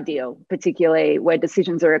less ideal, particularly where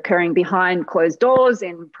decisions are occurring behind closed doors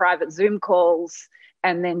in private Zoom calls,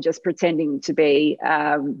 and then just pretending to be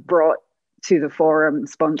brought to the forum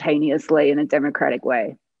spontaneously in a democratic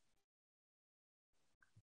way.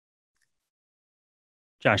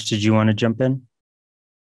 Josh, did you want to jump in?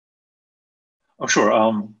 Oh, sure.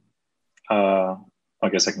 I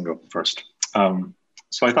guess I can go first.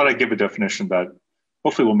 So I thought I'd give a definition that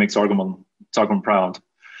hopefully will make Zargam proud.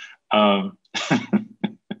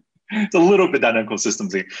 It's a little bit dynamical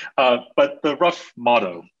systemsy, but the rough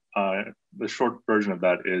motto, the short version of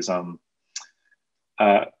that is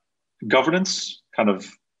governance, kind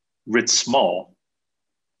of writ small,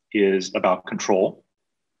 is about control.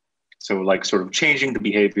 So like sort of changing the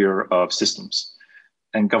behavior of systems.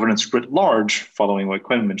 And governance writ large, following what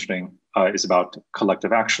Quinn mentioning, is about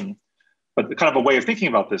collective action. But the kind of a way of thinking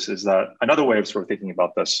about this is that another way of sort of thinking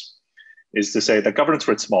about this is to say that governance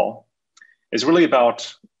writ small is really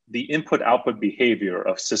about the input-output behavior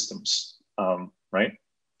of systems, right?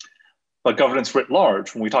 But governance writ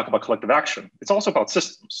large, when we talk about collective action, it's also about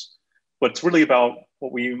systems, but it's really about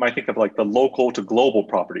what we might think of like the local to global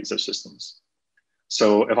properties of systems.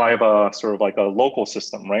 So if I have a sort of like a local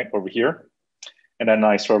system, right, over here, and then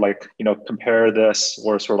I sort of like, compare this,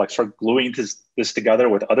 or sort of like start gluing this together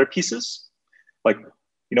with other pieces, like,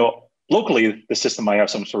 locally, the system might have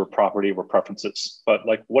some sort of property or preferences, but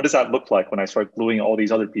like, what does that look like when I start gluing all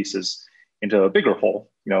these other pieces into a bigger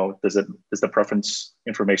whole? Does the preference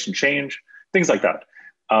information change? Things like that.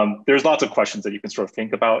 There's lots of questions that you can sort of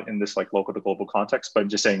think about in this like local to global context, but I'm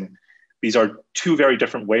just saying these are two very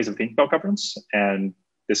different ways of thinking about governance, and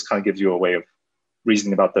this kind of gives you a way of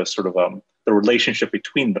reasoning about the sort of the relationship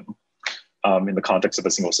between them in the context of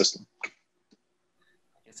a single system.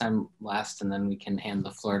 I'm last, and then we can hand the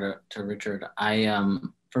floor to Richard.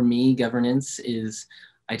 For me, governance is,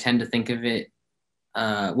 I tend to think of it,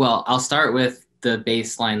 well, I'll start with the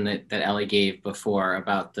baseline that Ellie gave before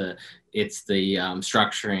about it's the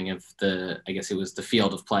structuring of I guess it was the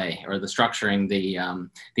field of play, or the structuring the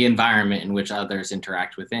environment in which others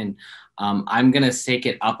interact within. I'm going to take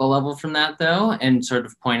it up a level from that, though, and sort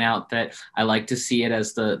of point out that I like to see it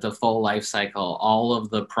as the full life cycle, all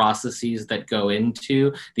of the processes that go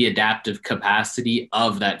into the adaptive capacity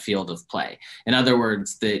of that field of play. In other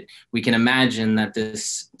words, that we can imagine that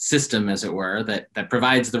this system, as it were, that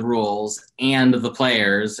provides the rules and the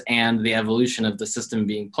players and the evolution of the system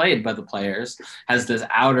being played by the players has this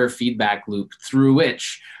outer feedback loop through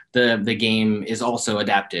which the game is also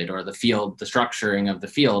adapted, or the structuring of the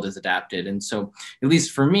field is adapted. And so, at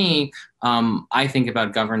least for me, I think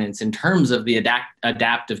about governance in terms of the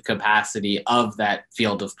adaptive capacity of that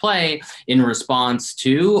field of play in response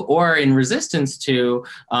to, or in resistance to,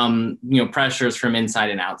 pressures from inside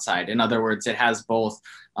and outside. In other words, it has both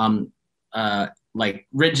like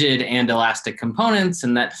rigid and elastic components,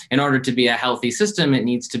 and that in order to be a healthy system, it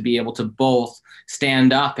needs to be able to both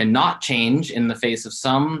stand up and not change in the face of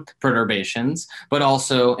some perturbations, but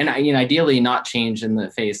also, and ideally not change in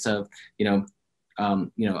the face of,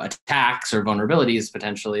 attacks or vulnerabilities,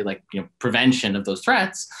 potentially, like, prevention of those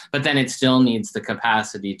threats. But then it still needs the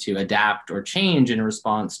capacity to adapt or change in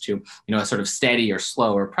response to, a sort of steady or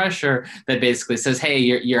slower pressure that basically says, hey,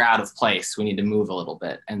 you're out of place. We need to move a little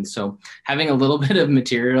bit. And so having a little bit of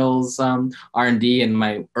materials R&D in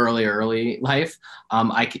my early life,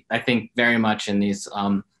 I think very much in these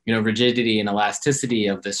rigidity and elasticity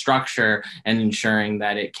of the structure, and ensuring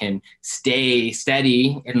that it can stay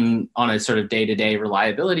steady on a sort of day-to-day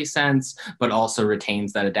reliability sense, but also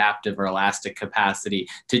retains that adaptive or elastic capacity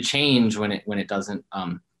to change when it doesn't,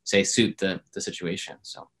 say, suit the situation.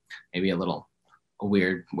 So maybe a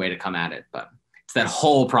weird way to come at it, but it's that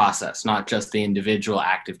whole process, not just the individual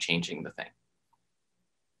act of changing the thing.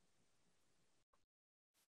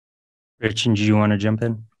 Rich, and do you want to jump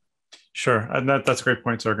in? Sure, and that's a great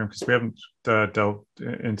point, Sorghum, because we haven't delved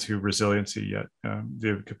into resiliency yet,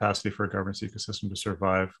 the capacity for a governance ecosystem to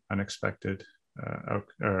survive unexpected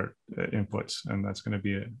inputs, and that's going to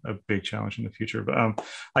be a big challenge in the future. But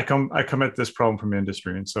I come at this problem from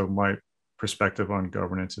industry, and so my perspective on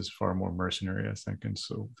governance is far more mercenary, I think. And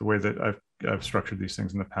so the way that I've structured these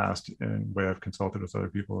things in the past, and the way I've consulted with other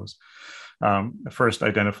people, is first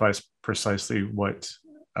identifies precisely what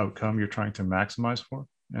outcome you're trying to maximize for,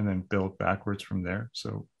 and then build backwards from there.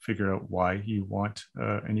 So figure out why you want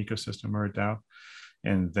an ecosystem or a DAO,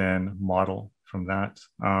 and then model from that.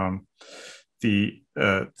 The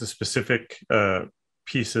specific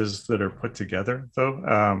pieces that are put together,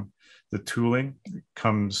 though, the tooling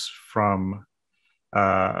comes from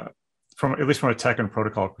at least from a tech and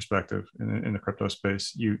protocol perspective in the crypto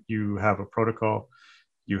space. You have a protocol,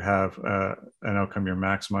 you have an outcome you're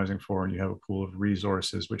maximizing for, and you have a pool of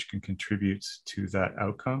resources which can contribute to that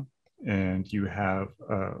outcome. And you have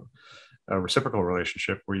a reciprocal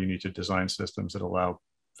relationship where you need to design systems that allow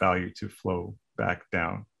value to flow back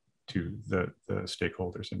down to the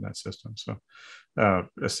stakeholders in that system. So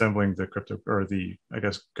assembling the crypto, or the, I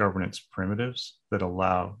guess, governance primitives that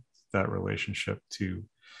allow that relationship to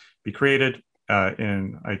be created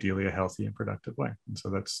in ideally a healthy and productive way. And so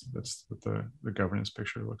that's what the governance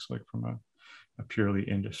picture looks like from a purely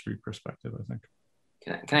industry perspective, I think.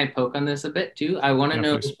 Can I poke on this a bit too? I want to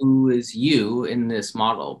know please. who is you in this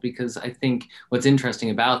model, because I think what's interesting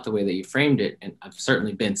about the way that you framed it, and I've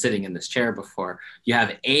certainly been sitting in this chair before, you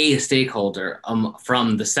have a stakeholder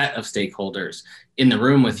from the set of stakeholders in the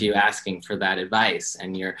room with you asking for that advice.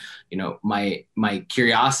 And my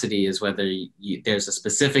curiosity is whether there's a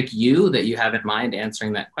specific you that you have in mind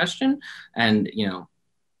answering that question. And,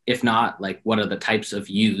 if not, like, what are the types of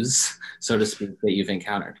yous, so to speak, that you've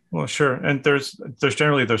encountered? Well, sure. And there's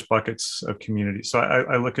generally buckets of community. So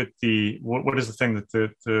I look at what is the thing that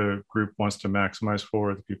the group wants to maximize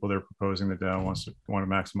for, the people they're proposing the DAO want to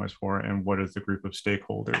maximize for, and what is the group of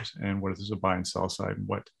stakeholders, and what is the buy and sell side, and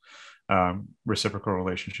what reciprocal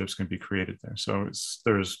relationships can be created there. So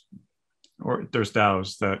there's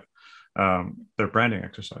DAOs that they're branding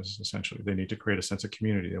exercises. Essentially, they need to create a sense of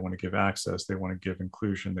community. They want to give access, they want to give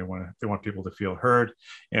inclusion, they want people to feel heard,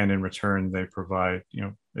 and in return they provide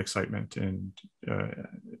excitement and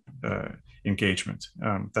engagement.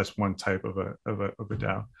 That's one type of a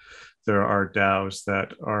DAO. There are DAOs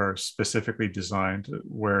that are specifically designed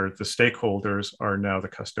where the stakeholders are now the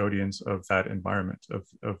custodians of that environment,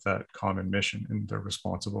 of that common mission, and they're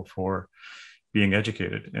responsible for being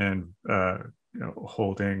educated and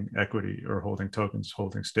holding equity, or holding tokens,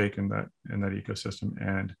 holding stake in that ecosystem,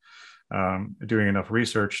 and doing enough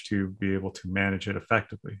research to be able to manage it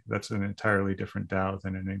effectively. That's an entirely different DAO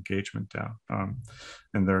than an engagement DAO.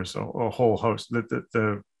 And there's a whole host.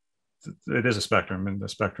 It is a spectrum, and the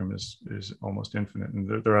spectrum is almost infinite.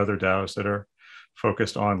 And there are other DAOs that are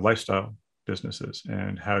focused on lifestyle businesses,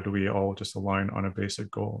 and how do we all just align on a basic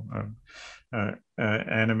goal?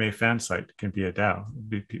 Anime fan site can be a DAO,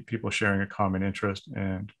 people sharing a common interest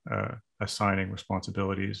and assigning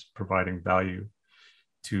responsibilities, providing value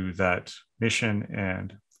to that mission,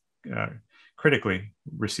 and critically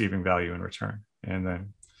receiving value in return. And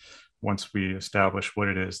then once we establish what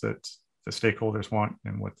it is that the stakeholders want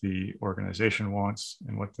and what the organization wants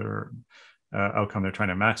and what their outcome they're trying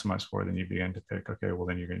to maximize for, then you begin to pick, okay, well,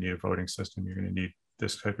 then you're going to need a voting system. You're going to need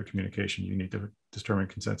this type of communication. You need to determine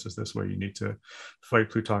consensus this way. You need to fight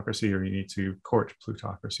plutocracy, or you need to court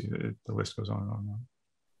plutocracy. The list goes on and on and on.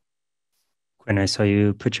 Quinn, I saw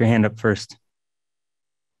you put your hand up first.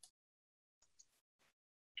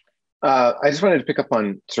 I just wanted to pick up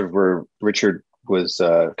on sort of where Richard was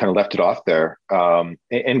kind of left it off there,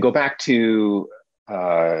 and go back to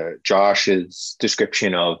Josh's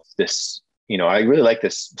description of this. I really like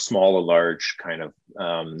this small or large kind of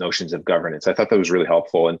notions of governance. I thought that was really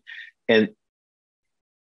helpful. And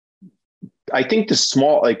I think the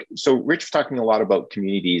small, so Rich was talking a lot about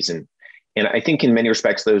communities, and I think in many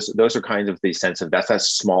respects, those are kind of the sense of, that's that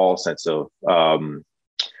small sense of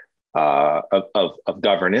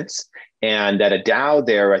governance. And that a DAO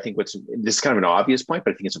there, I think this is kind of an obvious point,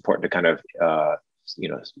 but I think it's important to kind of,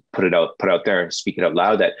 put it out there and speak it out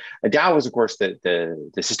loud, that a DAO is, of course, the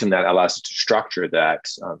system that allows us to structure that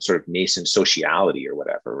sort of nascent sociality or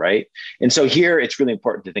whatever, right? And so here it's really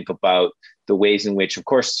important to think about the ways in which, of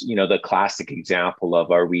course, the classic example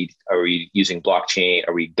of, are we using blockchain?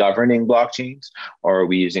 Are we governing blockchains, or are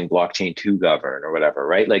we using blockchain to govern or whatever,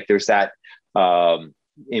 right? Like there's that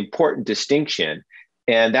important distinction,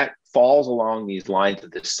 and that falls along these lines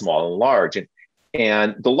of this small and large.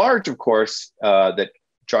 And the large, of course, that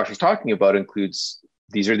Josh was talking about includes,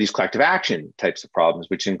 these collective action types of problems,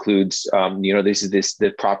 which includes, and they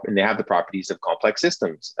have the properties of complex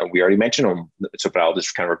systems. We already mentioned them, but I'll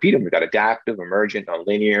just kind of repeat them. We've got adaptive, emergent,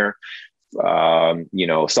 nonlinear,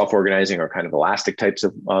 self-organizing, or kind of elastic types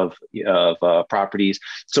of properties.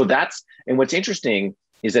 So and what's interesting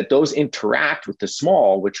is that those interact with the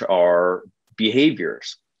small, which are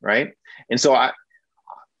behaviors, right? And so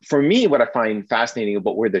for me, what I find fascinating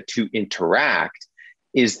about where the two interact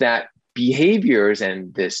is that behaviors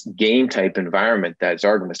and this game type environment that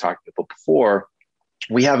Zargan was talking about before,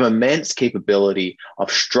 we have immense capability of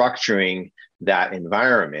structuring that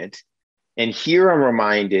environment. And here I'm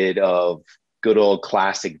reminded of good old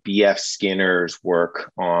classic B.F. Skinner's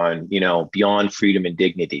work on, beyond freedom and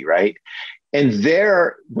dignity, right? And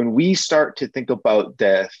there, when we start to think about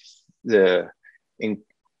the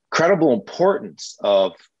incredible importance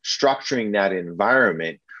of structuring that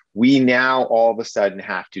environment, we now all of a sudden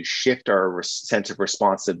have to shift our sense of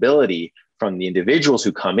responsibility from the individuals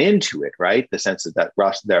who come into it, right? The sense of that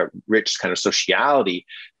rich kind of sociality,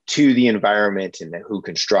 to the environment, and who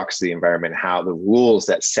constructs the environment, how the rules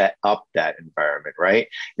that set up that environment, right?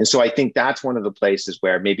 And so I think that's one of the places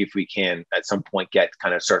where maybe if we can at some point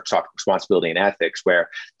start talking responsibility and ethics, where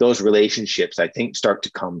those relationships, I think, start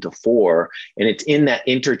to come to fore. And it's in that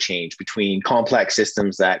interchange between complex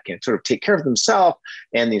systems that can sort of take care of themselves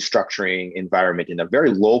and the structuring environment in a very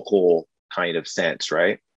local kind of sense,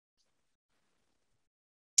 right?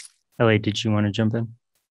 Ellie, did you want to jump in?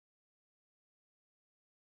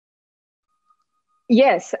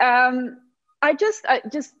 Yes, I just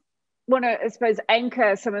want to, I suppose,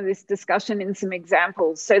 anchor some of this discussion in some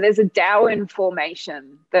examples. So there's a DAO in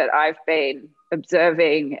formation that I've been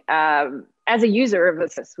observing as a user of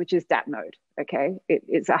this, which is DAppNode. Okay,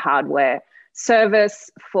 it's a hardware service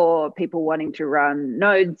for people wanting to run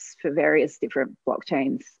nodes for various different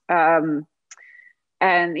blockchains. And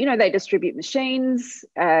they distribute machines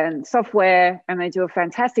and software, and they do a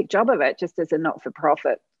fantastic job of it, just as a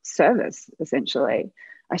not-for-profit service, essentially.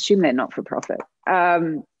 I assume they're not for profit.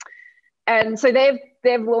 And so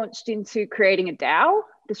they've launched into creating a DAO,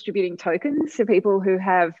 distributing tokens to people who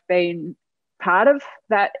have been part of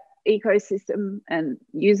that ecosystem and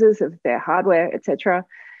users of their hardware, etc.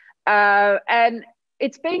 And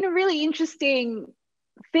it's been a really interesting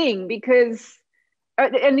thing because,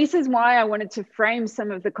 and this is why I wanted to frame some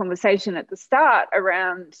of the conversation at the start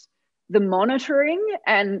around the monitoring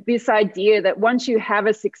and this idea that once you have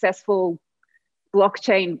a successful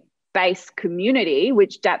blockchain-based community,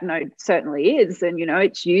 which DAppNode certainly is, and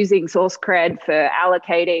it's using source cred for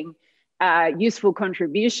allocating useful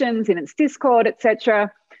contributions in its Discord,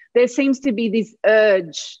 etc., there seems to be this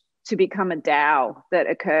urge to become a DAO that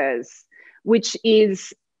occurs, which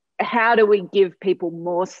is, how do we give people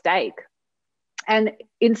more stake? And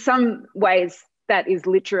in some ways, that is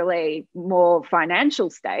literally more financial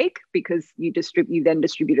stake because you then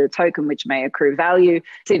distribute a token which may accrue value.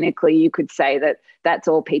 Cynically, you could say that that's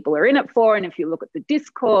all people are in it for. And if you look at the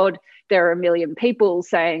Discord, there are 1 million people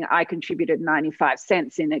saying, I contributed 95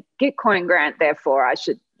 cents in a Gitcoin grant, therefore I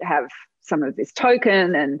should have some of this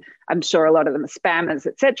token. And I'm sure a lot of them are spammers,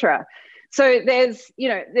 etc. So there's,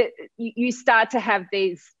 you start to have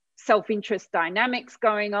these self-interest dynamics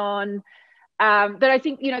going on. But I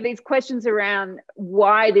think, these questions around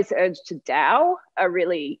why this urge to DAO are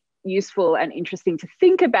really useful and interesting to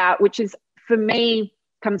think about, which is, for me,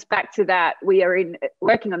 comes back to that we are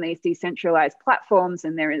working on these decentralized platforms,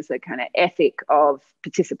 and there is a kind of ethic of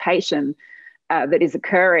participation that is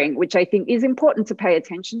occurring, which I think is important to pay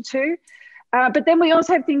attention to. But then we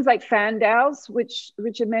also have things like fan DAOs, which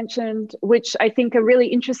Richard mentioned, which I think are really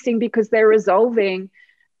interesting because they're resolving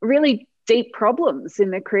really deep problems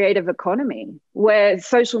in the creative economy, where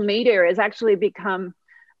social media has actually become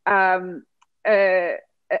a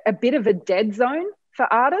bit of a dead zone for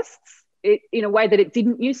artists in a way that it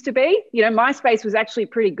didn't used to be. MySpace was actually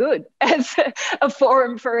pretty good as a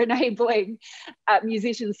forum for enabling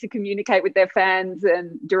musicians to communicate with their fans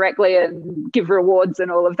and directly and give rewards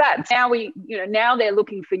and all of that. Now they're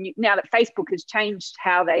looking for now that Facebook has changed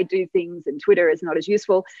how they do things and Twitter is not as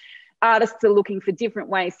useful, artists are looking for different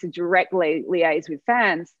ways to directly liaise with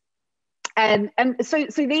fans. And so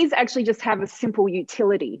these actually just have a simple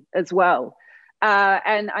utility as well.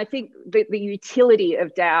 And I think the utility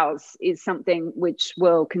of DAOs is something which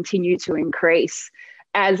will continue to increase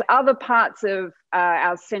as other parts of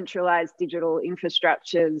our centralized digital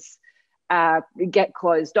infrastructures get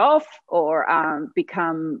closed off or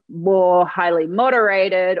become more highly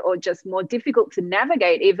moderated or just more difficult to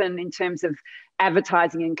navigate, even in terms of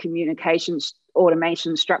advertising and communications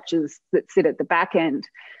automation structures that sit at the back end.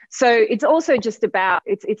 So it's also just about,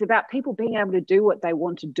 it's about people being able to do what they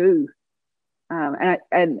want to do.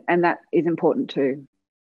 And that is important too.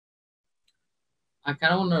 I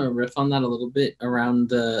kind of want to riff on that a little bit around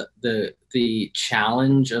the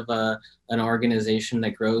challenge of an organization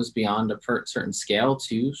that grows beyond a certain scale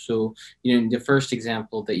too. So, the first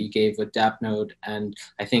example that you gave with DAppNode, and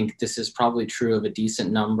I think this is probably true of a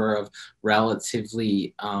decent number of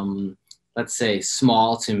relatively, let's say,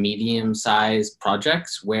 small to medium-sized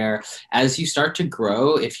projects, where as you start to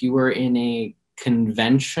grow, if you were in a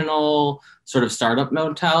conventional sort of startup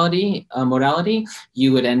modality,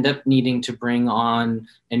 you would end up needing to bring on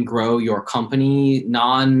and grow your company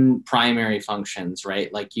non-primary functions,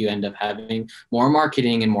 right? Like you end up having more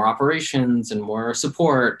marketing and more operations and more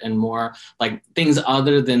support and more like things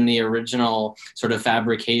other than the original sort of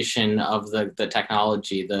fabrication of the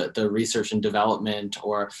technology, the research and development,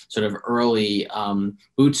 or sort of early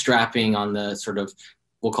bootstrapping on the sort of,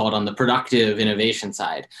 we'll call it on the productive innovation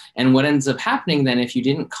side. And what ends up happening then, if you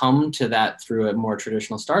didn't come to that through a more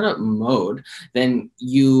traditional startup mode, then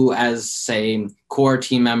you as, say, core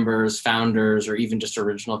team members, founders, or even just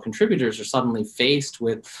original contributors are suddenly faced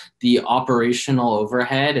with the operational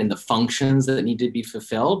overhead and the functions that need to be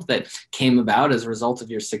fulfilled that came about as a result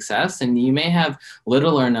of your success. And you may have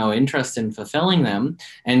little or no interest in fulfilling them.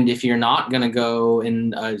 And if you're not going to go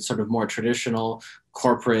in a sort of more traditional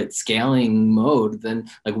corporate scaling mode, then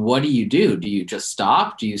like, what do? Do you just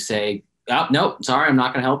stop? Do you say, oh, nope, sorry, I'm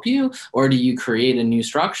not going to help you? Or do you create a new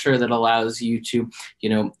structure that allows you to,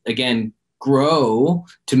 again, grow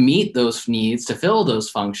to meet those needs, to fill those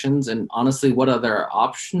functions? And honestly, what other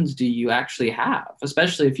options do you actually have,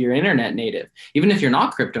 especially if you're internet native, even if you're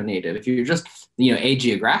not crypto native, if you're just,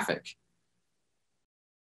 ageographic?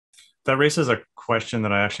 That raises a question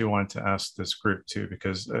that I actually wanted to ask this group too,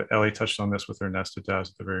 because Ellie touched on this with her nested DAOs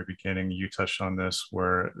at the very beginning. You touched on this,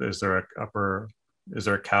 where is there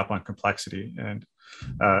a cap on complexity? And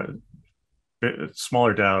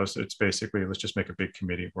smaller DAOs, it's basically, let's just make a big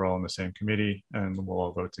committee. We're all in the same committee and we'll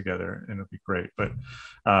all vote together and it'll be great. But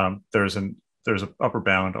there's an upper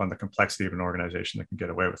bound on the complexity of an organization that can get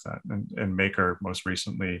away with that. And Maker most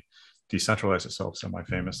recently decentralized itself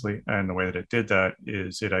semi-famously. And the way that it did that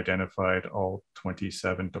is it identified all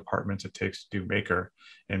 27 departments it takes to do Maker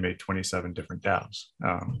and made 27 different DAOs.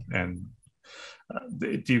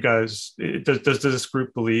 Do you guys, does this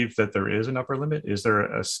group believe that there is an upper limit? Is there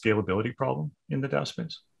a scalability problem in the DAO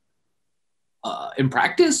space? In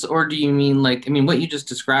practice, or do you mean what you just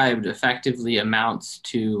described effectively amounts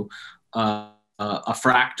to a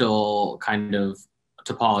fractal kind of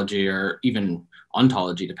topology, or even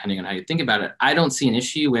ontology, depending on how you think about it. I don't see an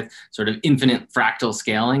issue with sort of infinite fractal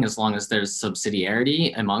scaling as long as there's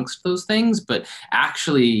subsidiarity amongst those things, but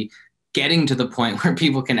actually getting to the point where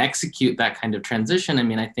people can execute that kind of transition.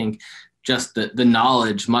 I think just the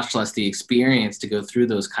knowledge, much less the experience to go through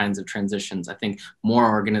those kinds of transitions. I think more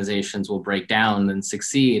organizations will break down than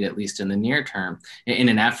succeed, at least in the near term, in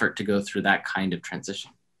an effort to go through that kind of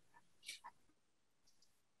transition.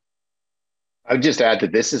 I would just add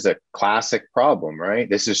that this is a classic problem, right?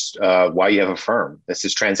 This is why you have a firm. This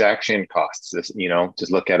is transaction costs. This,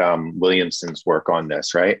 just look at Williamson's work on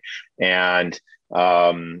this, right? And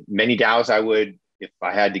many DAOs, I would, if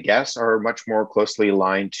I had to guess, are much more closely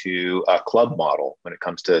aligned to a club model when it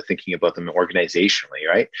comes to thinking about them organizationally,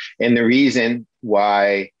 right? And the reason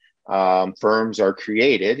why firms are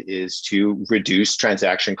created is to reduce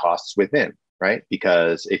transaction costs within, right?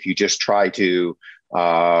 Because if you just try to,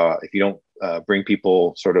 if you don't bring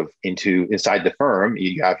people sort of inside the firm,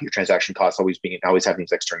 you have your transaction costs always having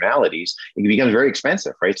these externalities. It becomes very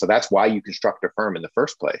expensive, right? So that's why you construct a firm in the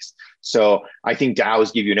first place. So I think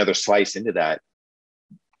DAOs give you another slice into that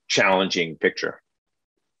challenging picture.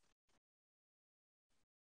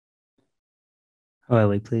 Oh,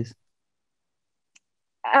 Ellie, please.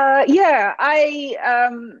 Yeah, I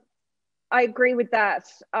agree with that.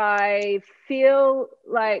 I feel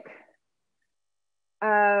like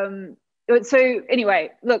so anyway,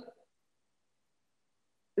 look,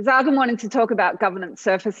 Zargan wanted to talk about governance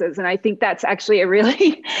surfaces, and I think that's actually a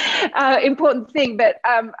really important thing, but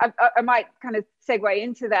I might kind of segue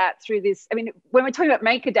into that through this. I mean, when we're talking about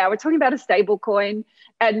MakerDAO, we're talking about a stable coin,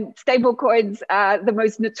 and stable coins are the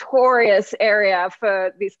most notorious area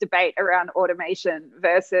for this debate around automation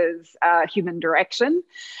versus human direction.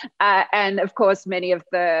 And of course, many of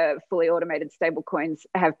the fully automated stable coins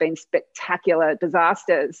have been spectacular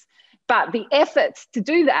disasters. But the efforts to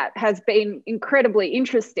do that has been incredibly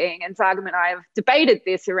interesting. And Zargam and I have debated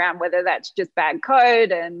this around whether that's just bad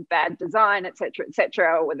code and bad design, et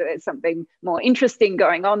cetera, or whether there's something more interesting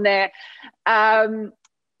going on there.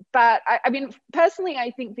 But I mean, personally,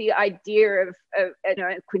 I think the idea of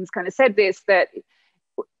Quinn's kind of said this, that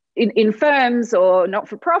in firms or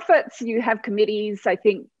not-for-profits, you have committees. I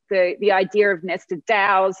think the idea of nested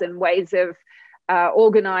DAOs and ways of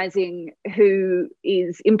organizing who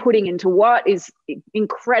is inputting into what is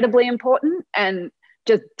incredibly important, and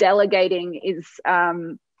just delegating is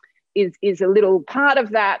a little part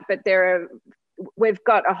of that. But we've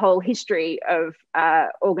got a whole history of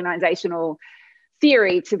organizational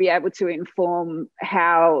theory to be able to inform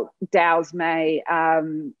how DAOs may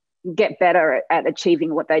get better at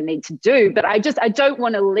achieving what they need to do. But I don't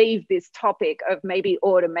want to leave this topic of maybe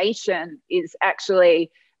automation is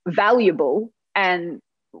actually valuable. And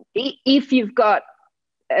if you've got,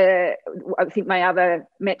 I think my other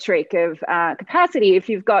metric of capacity, if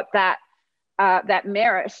you've got that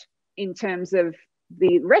merit in terms of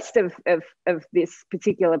the rest of this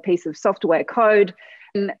particular piece of software code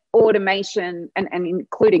and automation, and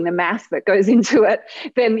including the math that goes into it,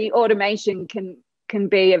 then the automation can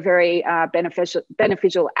be a very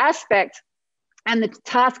beneficial aspect. And the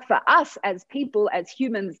task for us as people, as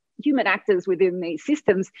human actors within these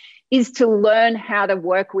systems, is to learn how to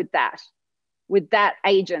work with that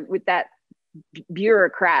agent, with that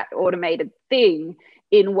bureaucrat automated thing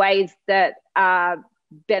in ways that are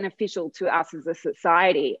beneficial to us as a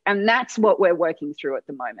society. And that's what we're working through at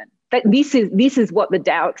the moment. But this is what the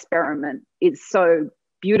DAO experiment is so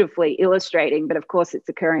beautifully illustrating. But of course, it's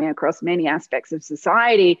occurring across many aspects of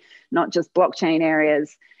society, not just blockchain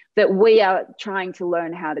areas, that we are trying to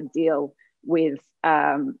learn how to deal with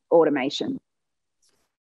automation.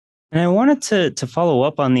 And I wanted to follow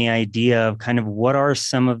up on the idea of kind of what are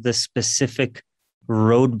some of the specific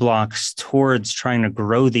roadblocks towards trying to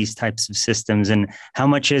grow these types of systems, and how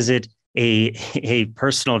much is it a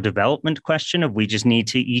personal development question of we just need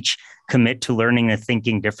to each commit to learning and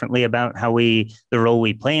thinking differently about the role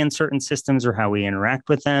we play in certain systems or how we interact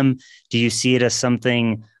with them? Do you see it as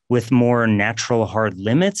something with more natural hard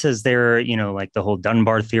limits, as there, like the whole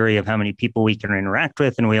Dunbar theory of how many people we can interact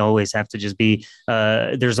with, and we always have to just be,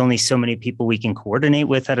 there's only so many people we can coordinate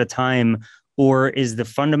with at a time? Or is the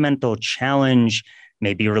fundamental challenge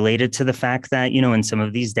maybe related to the fact that, in some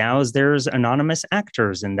of these DAOs, there's anonymous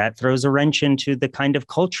actors, and that throws a wrench into the kind of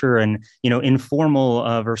culture and, informal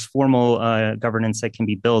versus formal governance that can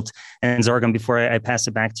be built? And Zargam, before I pass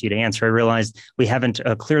it back to you to answer, I realized we haven't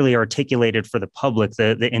clearly articulated for the public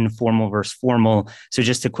the informal versus formal. So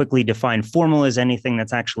just to quickly define, formal is anything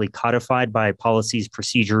that's actually codified by policies,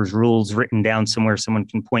 procedures, rules, written down somewhere someone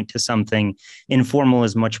can point to something. Informal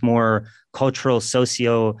is much more cultural,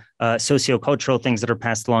 socio-cultural things that are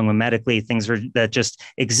passed along mimetically, things that just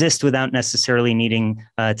exist without necessarily needing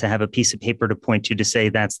to have a piece of paper to point to say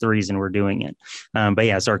that's the reason we're doing it. But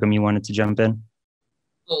yeah, Zargam, you wanted to jump in?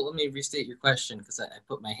 Well, let me restate your question because I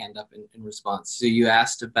put my hand up in response. So you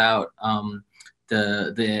asked about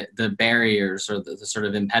the barriers or the sort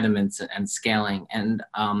of impediments and scaling. And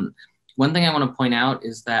one thing I want to point out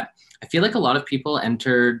is that I feel like a lot of people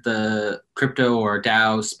entered the crypto or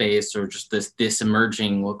DAO space, or just this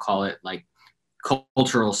emerging, we'll call it like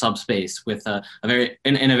cultural subspace, with a very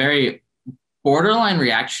in a very borderline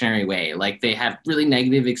reactionary way. Like they have really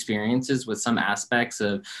negative experiences with some aspects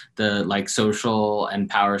of the like social and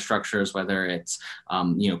power structures, whether it's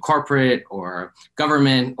corporate or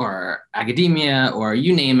government or academia or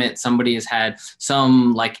you name it. Somebody has had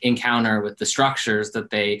some like encounter with the structures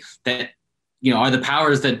that are the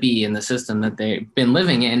powers that be in the system that they've been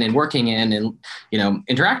living in and working in and,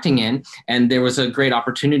 interacting in. And there was a great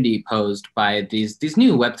opportunity posed by these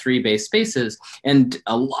new Web3 based spaces and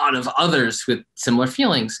a lot of others with similar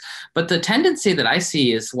feelings. But the tendency that I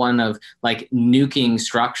see is one of like nuking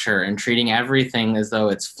structure and treating everything as though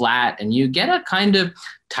it's flat. And you get a kind of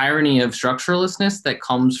tyranny of structurelessness that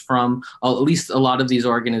comes from at least a lot of these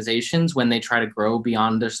organizations when they try to grow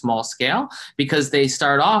beyond their small scale, because they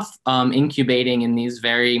start off incubating in these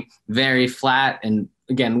very, very flat and,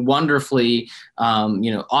 again, wonderfully,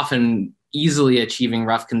 often easily achieving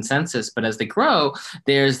rough consensus. But as they grow,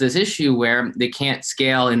 there's this issue where they can't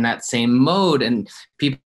scale in that same mode, and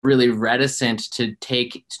people really reticent to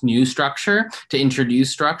take new structure, to introduce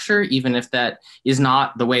structure, even if that is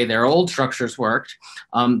not the way their old structures worked.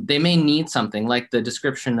 They may need something like the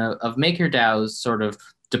description of MakerDAO's sort of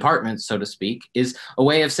department, so to speak, is a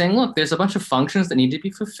way of saying, look, there's a bunch of functions that need to be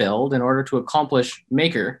fulfilled in order to accomplish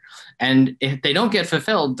Maker. And if they don't get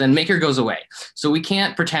fulfilled, then Maker goes away. So we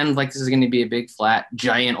can't pretend like this is going to be a big, flat,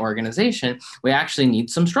 giant organization. We actually need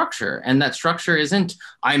some structure. And that structure isn't,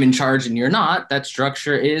 I'm in charge and you're not. That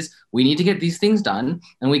structure is, we need to get these things done.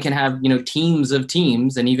 And we can have, teams of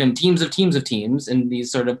teams and even teams of teams of teams in these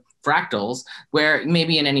sort of fractals where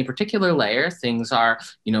maybe in any particular layer things are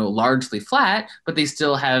largely flat, but they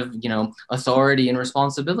still have authority and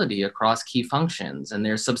responsibility across key functions, and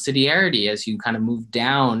there's subsidiarity as you kind of move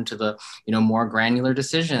down to the more granular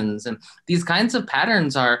decisions. And these kinds of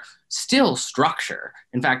patterns are still structure.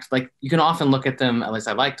 In fact, like you can often look at them, at least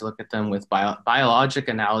I like to look at them with biologic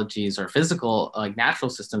analogies or physical, like natural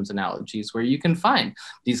systems analogies, where you can find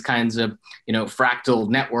these kinds of, fractal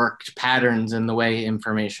networked patterns in the way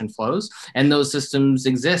information flows. And those systems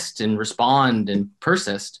exist and respond and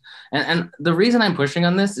persist. And the reason I'm pushing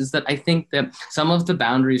on this is that I think that some of the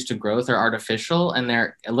boundaries to growth are artificial, and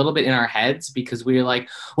they're a little bit in our heads because we're like,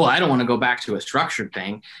 well, I don't want to go back to a structured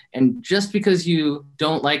thing. And just because you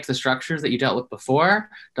don't like the structures that you dealt with before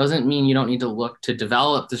doesn't mean you don't need to look to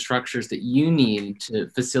develop the structures that you need to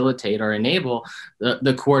facilitate or enable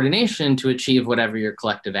the coordination to achieve whatever your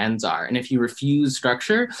collective ends are. And if you refuse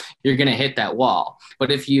structure, you're going to hit that wall.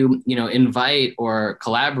 But if you invite or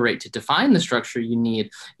collaborate to define the structure you need,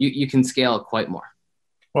 you can scale quite more.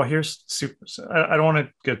 Well, here's super. I don't want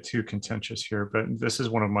to get too contentious here, but this is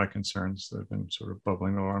one of my concerns that have been sort of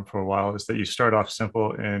bubbling around for a while, is that you start off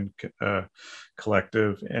simple and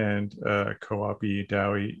collective and co-op-y,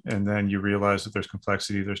 DAO-y, and then you realize that there's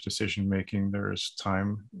complexity, there's decision making, there's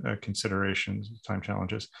time considerations, time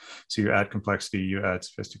challenges. So you add complexity, you add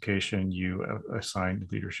sophistication, you assign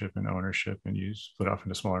leadership and ownership, and you split off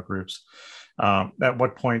into smaller groups. At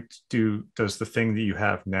what point does the thing that you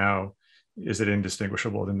have now, is it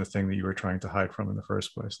indistinguishable than the thing that you were trying to hide from in the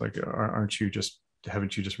first place? Like, haven't you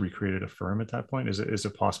just recreated a firm at that point? Is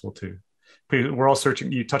it possible to? We're all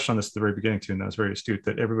searching. You touched on this at the very beginning too, and that was very astute,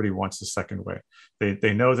 that everybody wants the second way.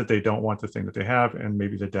 They know that they don't want the thing that they have, and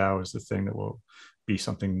maybe the DAO is the thing that will be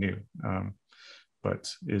something new. But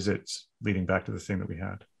is it leading back to the thing that we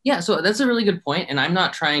had? Yeah, so that's a really good point. And I'm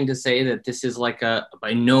not trying to say that this is like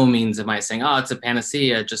by no means am I saying, oh, it's a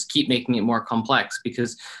panacea, just keep making it more complex,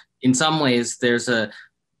 because in some ways there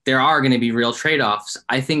are going to be real trade-offs.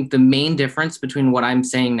 I think the main difference between what I'm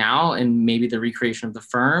saying now and maybe the recreation of the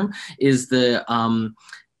firm is the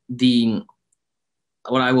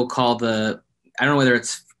what I will call I don't know whether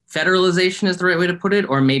it's federalization is the right way to put it,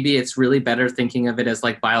 or maybe it's really better thinking of it as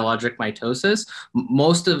like biologic mitosis.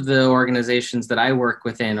 Most of the organizations that I work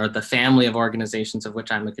within, or the family of organizations of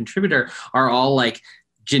which I'm a contributor, are all like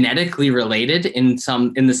genetically related in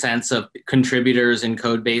the sense of contributors and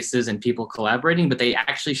code bases and people collaborating, but they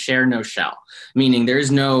actually share no shell, meaning there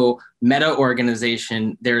is no meta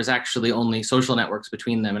organization. There's actually only social networks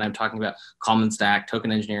between them. And I'm talking about Common Stack,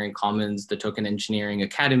 Token Engineering Commons, the Token Engineering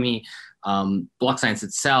Academy, Block Science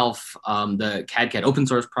itself, the CAD open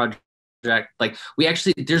source project. Like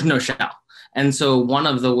there's no shell. And so one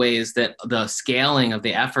of the ways that the scaling of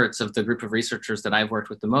the efforts of the group of researchers that I've worked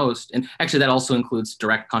with the most, and actually that also includes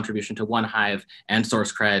direct contribution to OneHive and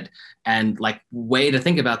SourceCred, and like way to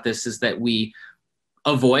think about this is that we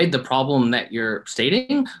avoid the problem that you're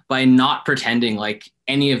stating by not pretending like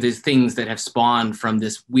any of these things that have spawned from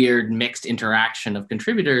this weird mixed interaction of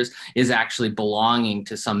contributors is actually belonging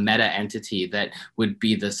to some meta entity that would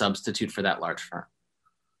be the substitute for that large firm.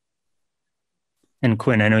 And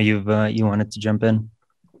Quinn, I know you wanted to jump in.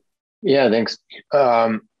 Yeah, thanks.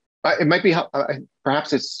 It might be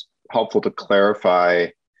perhaps it's helpful to clarify,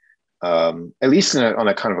 at least on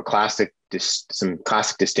a kind of a classic, some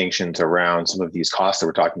classic distinctions around some of these costs that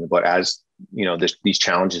we're talking about, as you know, these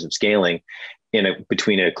challenges of scaling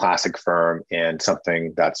between a classic firm and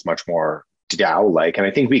something that's much more DAO-like. And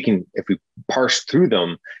I think we can, if we parse through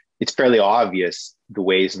them, it's fairly obvious the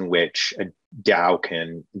ways in which a DAO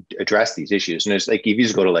can address these issues. And it's like, if you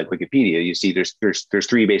just go to like Wikipedia, you see there's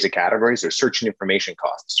three basic categories. There's search and information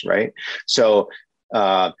costs, right? So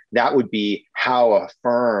that would be how a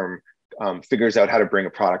firm figures out how to bring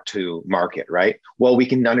a product to market, right? Well, we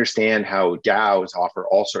can understand how DAOs offer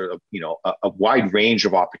all sort of, a wide range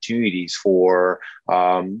of opportunities for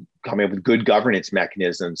coming up with good governance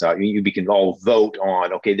mechanisms. We can all vote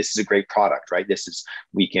on, okay, this is a great product, right?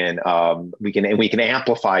 We can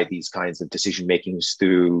amplify these kinds of decision makings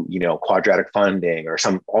through, quadratic funding or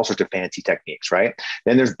all sorts of fancy techniques, right?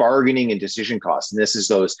 Then there's bargaining and decision costs, and this is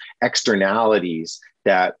those externalities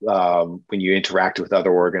that when you interact with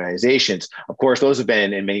other organizations, of course, those have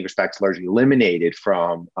been in many respects largely eliminated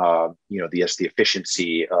from the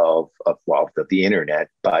efficiency of the internet,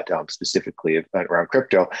 but specifically around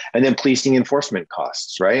crypto. And then policing enforcement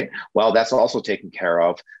costs, right? Well, that's also taken care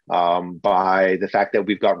of by the fact that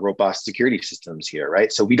we've got robust security systems here,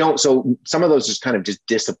 right? So some of those just kind of just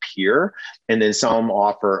disappear, and then some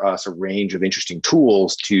offer us a range of interesting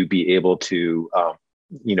tools to be able to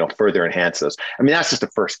further enhance those. I mean, that's just the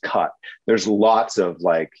first cut. There's lots of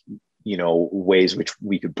ways which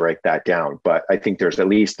we could break that down, but I think there's at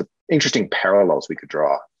least interesting parallels we could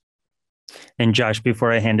draw. And Josh,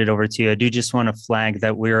 before I hand it over to you, I do just want to flag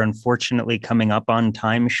that we're unfortunately coming up on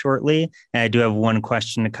time shortly. And I do have one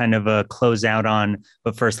question to kind of close out on,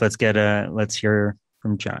 but first let's hear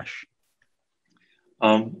from Josh.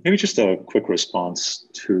 Maybe just a quick response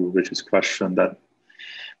to Rich's question, that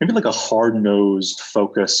maybe like a hard-nosed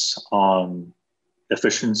focus on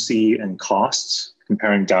efficiency and costs,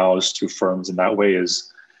 comparing DAOs to firms in that way is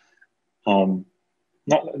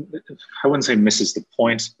not, I wouldn't say misses the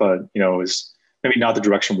point, but is maybe not the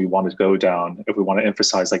direction we want to go down if we want to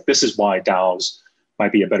emphasize like this is why DAOs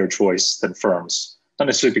might be a better choice than firms. Not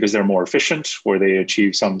necessarily because they're more efficient or they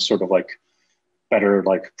achieve some sort of like better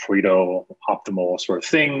like Pareto optimal sort of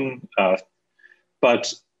thing,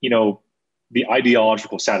 but the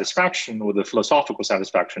ideological satisfaction or the philosophical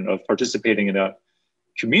satisfaction of participating in a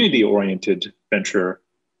community-oriented venture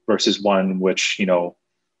versus one which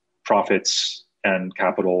profits and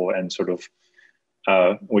capital and sort of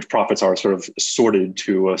which profits are sort of sorted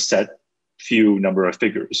to a set few number of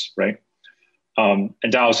figures, right? And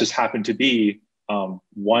DAOs just happen to be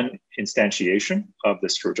one instantiation of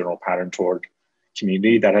this sort of general pattern toward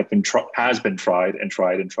community that has been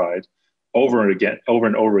tried over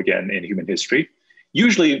and over again in human history.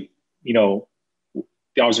 Usually,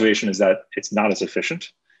 the observation is that it's not as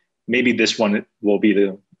efficient. Maybe this one will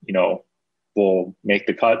be will make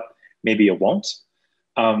the cut. Maybe it won't.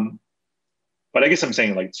 But I guess I'm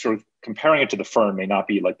saying like sort of comparing it to the firm may not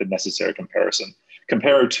be like the necessary comparison.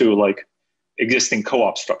 Compare it to like existing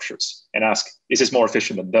co-op structures and ask, is this more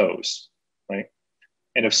efficient than those, right?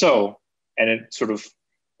 And if so,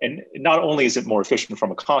 and not only is it more efficient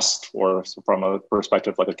from a cost or from a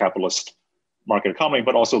perspective like a capitalist market economy,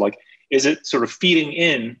 but also like, is it sort of feeding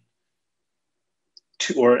in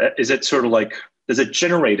to, or is it sort of like, does it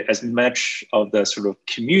generate as much of the sort of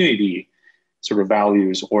community sort of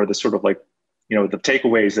values or the sort of like, the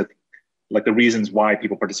takeaways that like the reasons why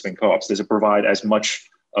people participate in co-ops? Does it provide as much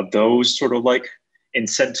of those sort of like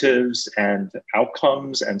incentives and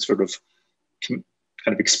outcomes and sort of kind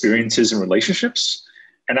of experiences and relationships?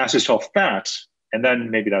 And ask yourself that, and then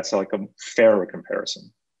maybe that's like a fairer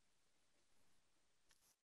comparison.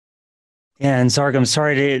 Yeah, and Sarg, I'm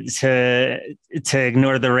sorry to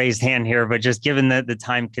ignore the raised hand here, but just given the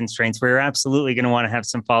time constraints, we're absolutely going to want to have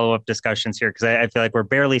some follow-up discussions here because I feel like we're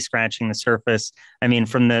barely scratching the surface. I mean,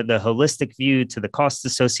 from the holistic view to the costs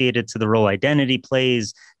associated to the role identity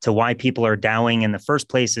plays to why people are DAOing in the first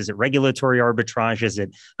place. Is it regulatory arbitrage? Is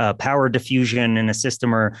it power diffusion in a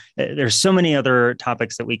system? Or there's so many other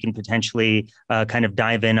topics that we can potentially kind of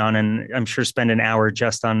dive in on, and I'm sure spend an hour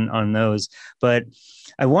just on those. But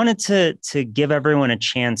I wanted to give everyone a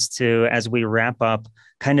chance to, as we wrap up,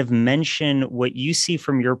 kind of mention what you see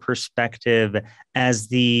from your perspective as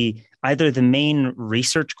either the main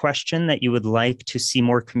research question that you would like to see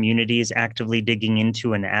more communities actively digging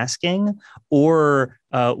into and asking, or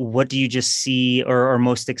what do you just see or are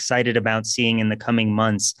most excited about seeing in the coming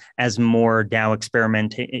months as more DAO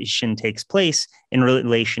experimentation takes place in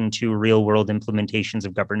relation to real world implementations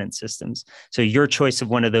of governance systems? So your choice of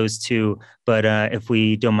one of those two, but if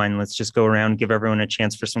we don't mind, let's just go around, give everyone a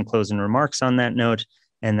chance for some closing remarks on that note,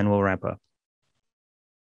 and then we'll wrap up.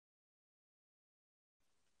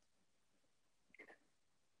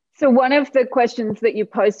 So one of the questions that you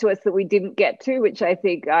posed to us that we didn't get to, which I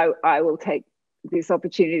think I will take this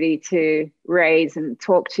opportunity to raise and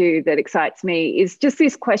talk to, that excites me, is just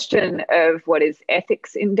this question of what is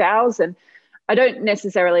ethics in DAOs. And I don't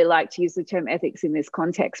necessarily like to use the term ethics in this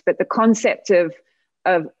context, but the concept of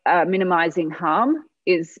minimizing harm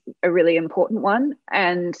is a really important one.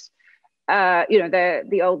 And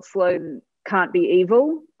the old slogan, "Can't be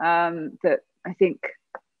evil," that I think,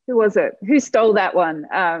 who was it? Who stole that one?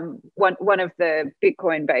 One of the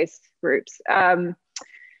Bitcoin-based groups.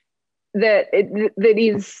 That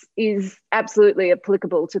is absolutely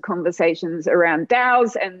applicable to conversations around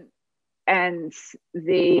DAOs and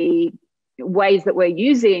the ways that we're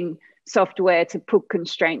using software to put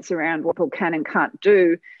constraints around what people can and can't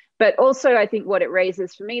do. But also, I think what it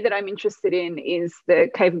raises for me that I'm interested in is the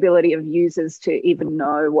capability of users to even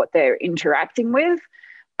know what they're interacting with.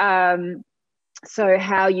 So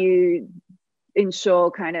how you ensure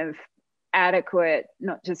kind of adequate,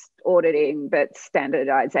 not just auditing, but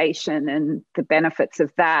standardization and the benefits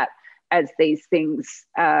of that as these things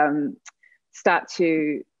start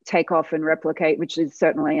to take off and replicate, which is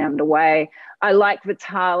certainly underway. I like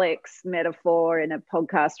Vitalik's metaphor in a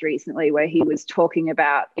podcast recently where he was talking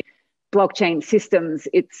about blockchain systems.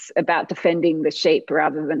 It's about defending the sheep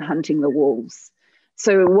rather than hunting the wolves.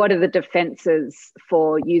 So what are the defenses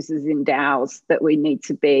for users in DAOs that we need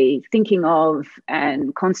to be thinking of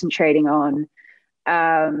and concentrating on?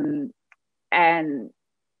 And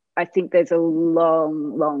I think there's a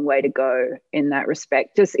long, long way to go in that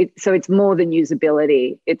respect. So it's more than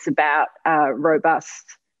usability. It's about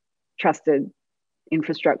robust, trusted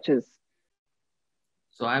infrastructures.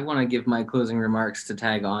 So I want to give my closing remarks to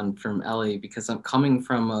tag on from Ellie, because I'm coming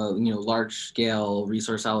from a large-scale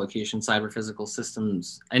resource allocation, cyber physical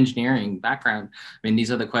systems engineering background. I mean,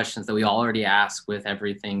 these are the questions that we already ask with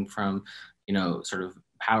everything from, sort of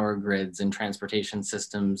power grids and transportation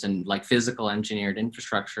systems and like physical engineered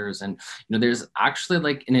infrastructures. And there's actually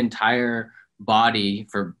like an entire body,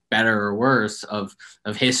 for better or worse, of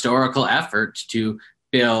historical effort to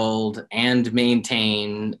build and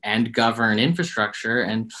maintain and govern infrastructure.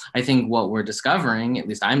 And I think what we're discovering, at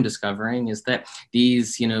least I'm discovering, is that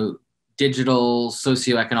these, digital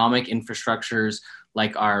socioeconomic infrastructures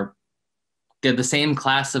they're the same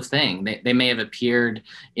class of thing. They may have appeared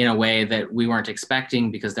in a way that we weren't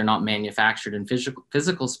expecting because they're not manufactured in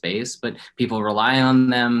physical space, but people rely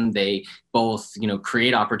on them. They both,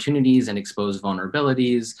 create opportunities and expose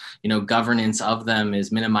vulnerabilities. Governance of them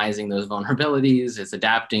is minimizing those vulnerabilities. It's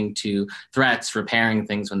adapting to threats, repairing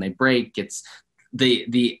things when they break. It's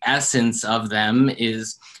the essence of them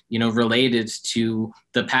is, related to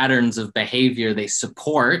the patterns of behavior they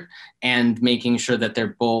support, and making sure that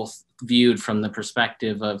they're both viewed from the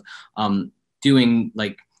perspective of doing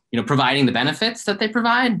providing the benefits that they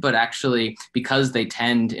provide, but actually because they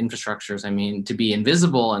tend infrastructures, to be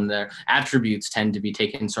invisible and their attributes tend to be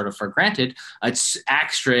taken sort of for granted, it's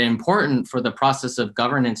extra important for the process of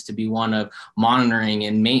governance to be one of monitoring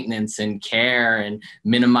and maintenance and care and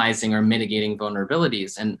minimizing or mitigating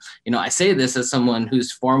vulnerabilities. And, I say this as someone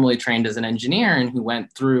who's formally trained as an engineer and who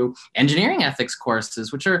went through engineering ethics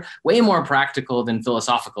courses, which are way more practical than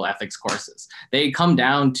philosophical ethics courses. They come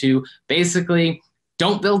down to basically,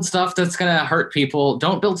 don't build stuff that's going to hurt people.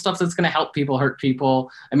 Don't build stuff that's going to help people hurt people.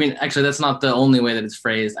 Actually, that's not the only way that it's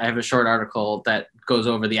phrased. I have a short article that goes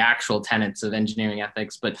over the actual tenets of engineering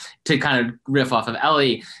ethics, but to kind of riff off of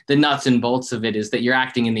Ellie, the nuts and bolts of it is that you're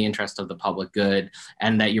acting in the interest of the public good,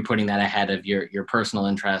 and that you're putting that ahead of your personal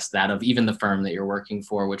interest, that of even the firm that you're working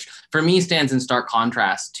for, which for me stands in stark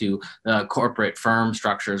contrast to the corporate firm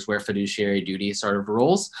structures where fiduciary duty sort of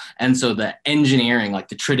rules. And so the engineering, like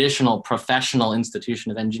the traditional professional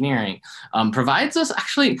institution of engineering, provides us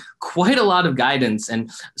actually quite a lot of guidance. And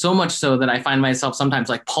so much so that I find myself sometimes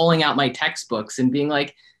like pulling out my textbooks and being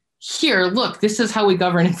like, here, look, this is how we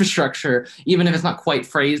govern infrastructure, even if it's not quite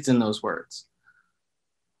phrased in those words.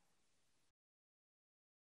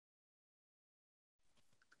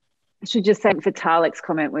 I should just say Vitalik's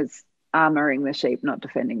comment was armoring the sheep, not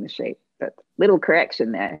defending the sheep. But little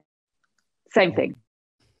correction there. Same thing.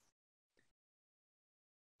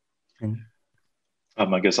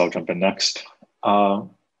 I guess I'll jump in next.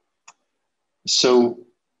 So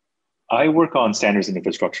I work on standards and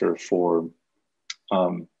infrastructure for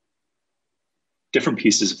different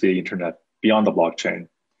pieces of the internet beyond the blockchain.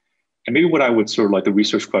 And maybe what I would sort of like the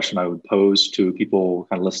research question I would pose to people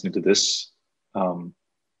kind of listening to this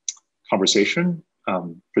conversation,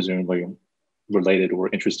 presumably related or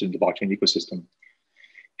interested in the blockchain ecosystem,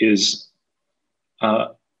 is I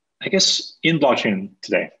guess in blockchain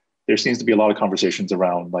today, there seems to be a lot of conversations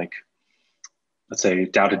around, like, let's say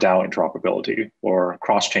DAO to DAO interoperability or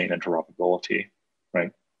cross-chain interoperability,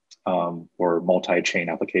 right? Or multi-chain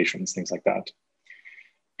applications, things like that.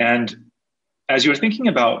 And as you're thinking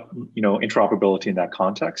about, interoperability in that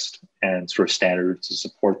context and sort of standards to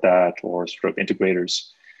support that, or sort of integrators,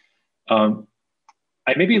 I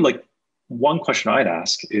maybe like one question I'd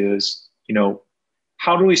ask is,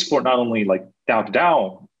 how do we support not only like DAO to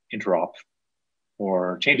DAO interop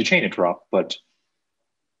or chain to chain interop, but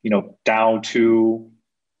DAO to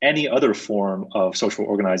any other form of social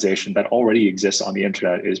organization that already exists on the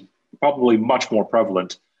internet is probably much more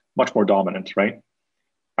prevalent, much more dominant, right?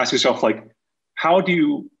 Ask yourself, like, how do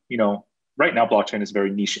you, right now blockchain is a very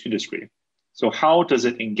niche industry. So how does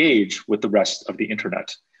it engage with the rest of the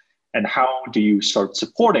internet? And how do you start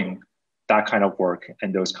supporting that kind of work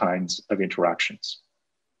and those kinds of interactions?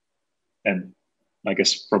 And I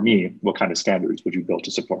guess for me, what kind of standards would you build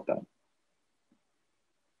to support that?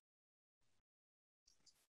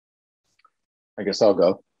 I guess I'll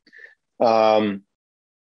go. I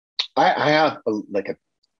have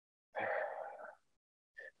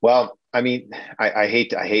I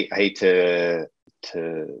hate to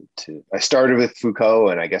I started with Foucault,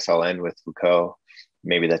 and I guess I'll end with Foucault.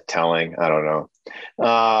 Maybe that's telling, I don't know.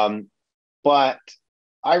 But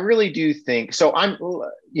I really do think, so I'm,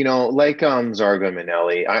 like Zargham and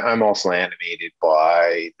Ellie, I'm also animated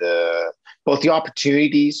by both the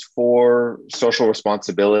opportunities for social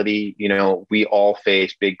responsibility. We all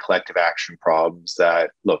face big collective action problems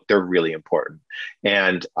that, look, they're really important.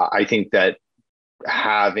 And I think that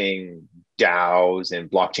having DAOs and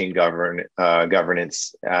blockchain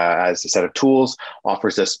governance as a set of tools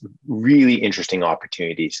offers us really interesting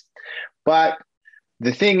opportunities. But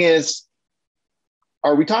the thing is,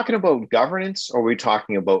 are we talking about governance, or are we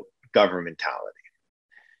talking about governmentality?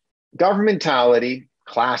 Governmentality,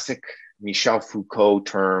 classic Michel Foucault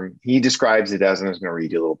term, he describes it as, and I'm just going to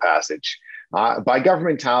read you a little passage. By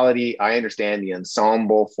governmentality, I understand the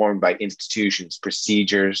ensemble formed by institutions,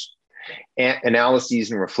 procedures, analyses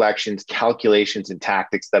and reflections, calculations and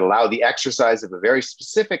tactics that allow the exercise of a very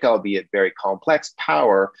specific, albeit very complex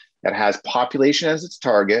power that has population as its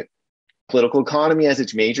target, political economy as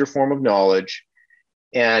its major form of knowledge,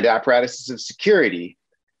 and apparatuses of security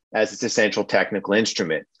as its essential technical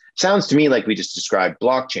instrument. Sounds to me like we just described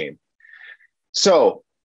blockchain. So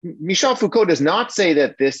Michel Foucault does not say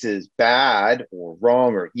that this is bad or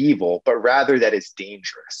wrong or evil, but rather that it's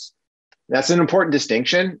dangerous. That's an important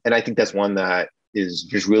distinction. And I think that's one that is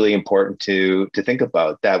just really important to think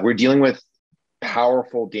about, that we're dealing with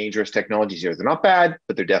powerful, dangerous technologies here. They're not bad,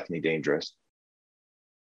 but they're definitely dangerous.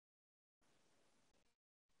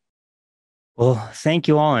 Well, thank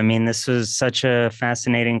you all. I mean, this was such a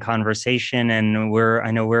fascinating conversation, and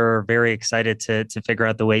I know we're very excited to figure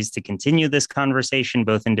out the ways to continue this conversation,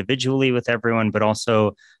 both individually with everyone, but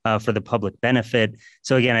also for the public benefit.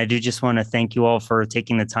 So again, I do just want to thank you all for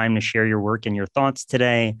taking the time to share your work and your thoughts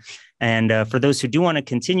today. And for those who do want to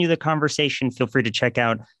continue the conversation, feel free to check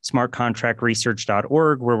out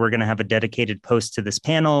smartcontractresearch.org, where we're going to have a dedicated post to this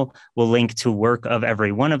panel. We'll link to work of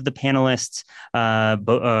every one of the panelists,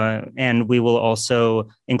 and we will also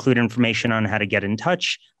include information on how to get in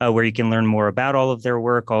touch, where you can learn more about all of their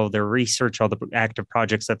work, all of their research, all the active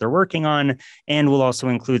projects that they're working on. And we'll also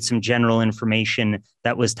include some general information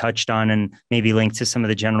that was touched on, and maybe link to some of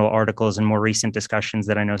the general articles and more recent discussions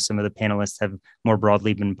that I know some of the panelists have more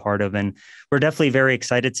broadly been part of. And we're definitely very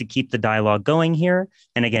excited to keep the dialogue going here.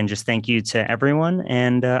 And again, just thank you to everyone.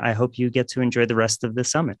 And I hope you get to enjoy the rest of the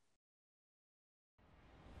summit.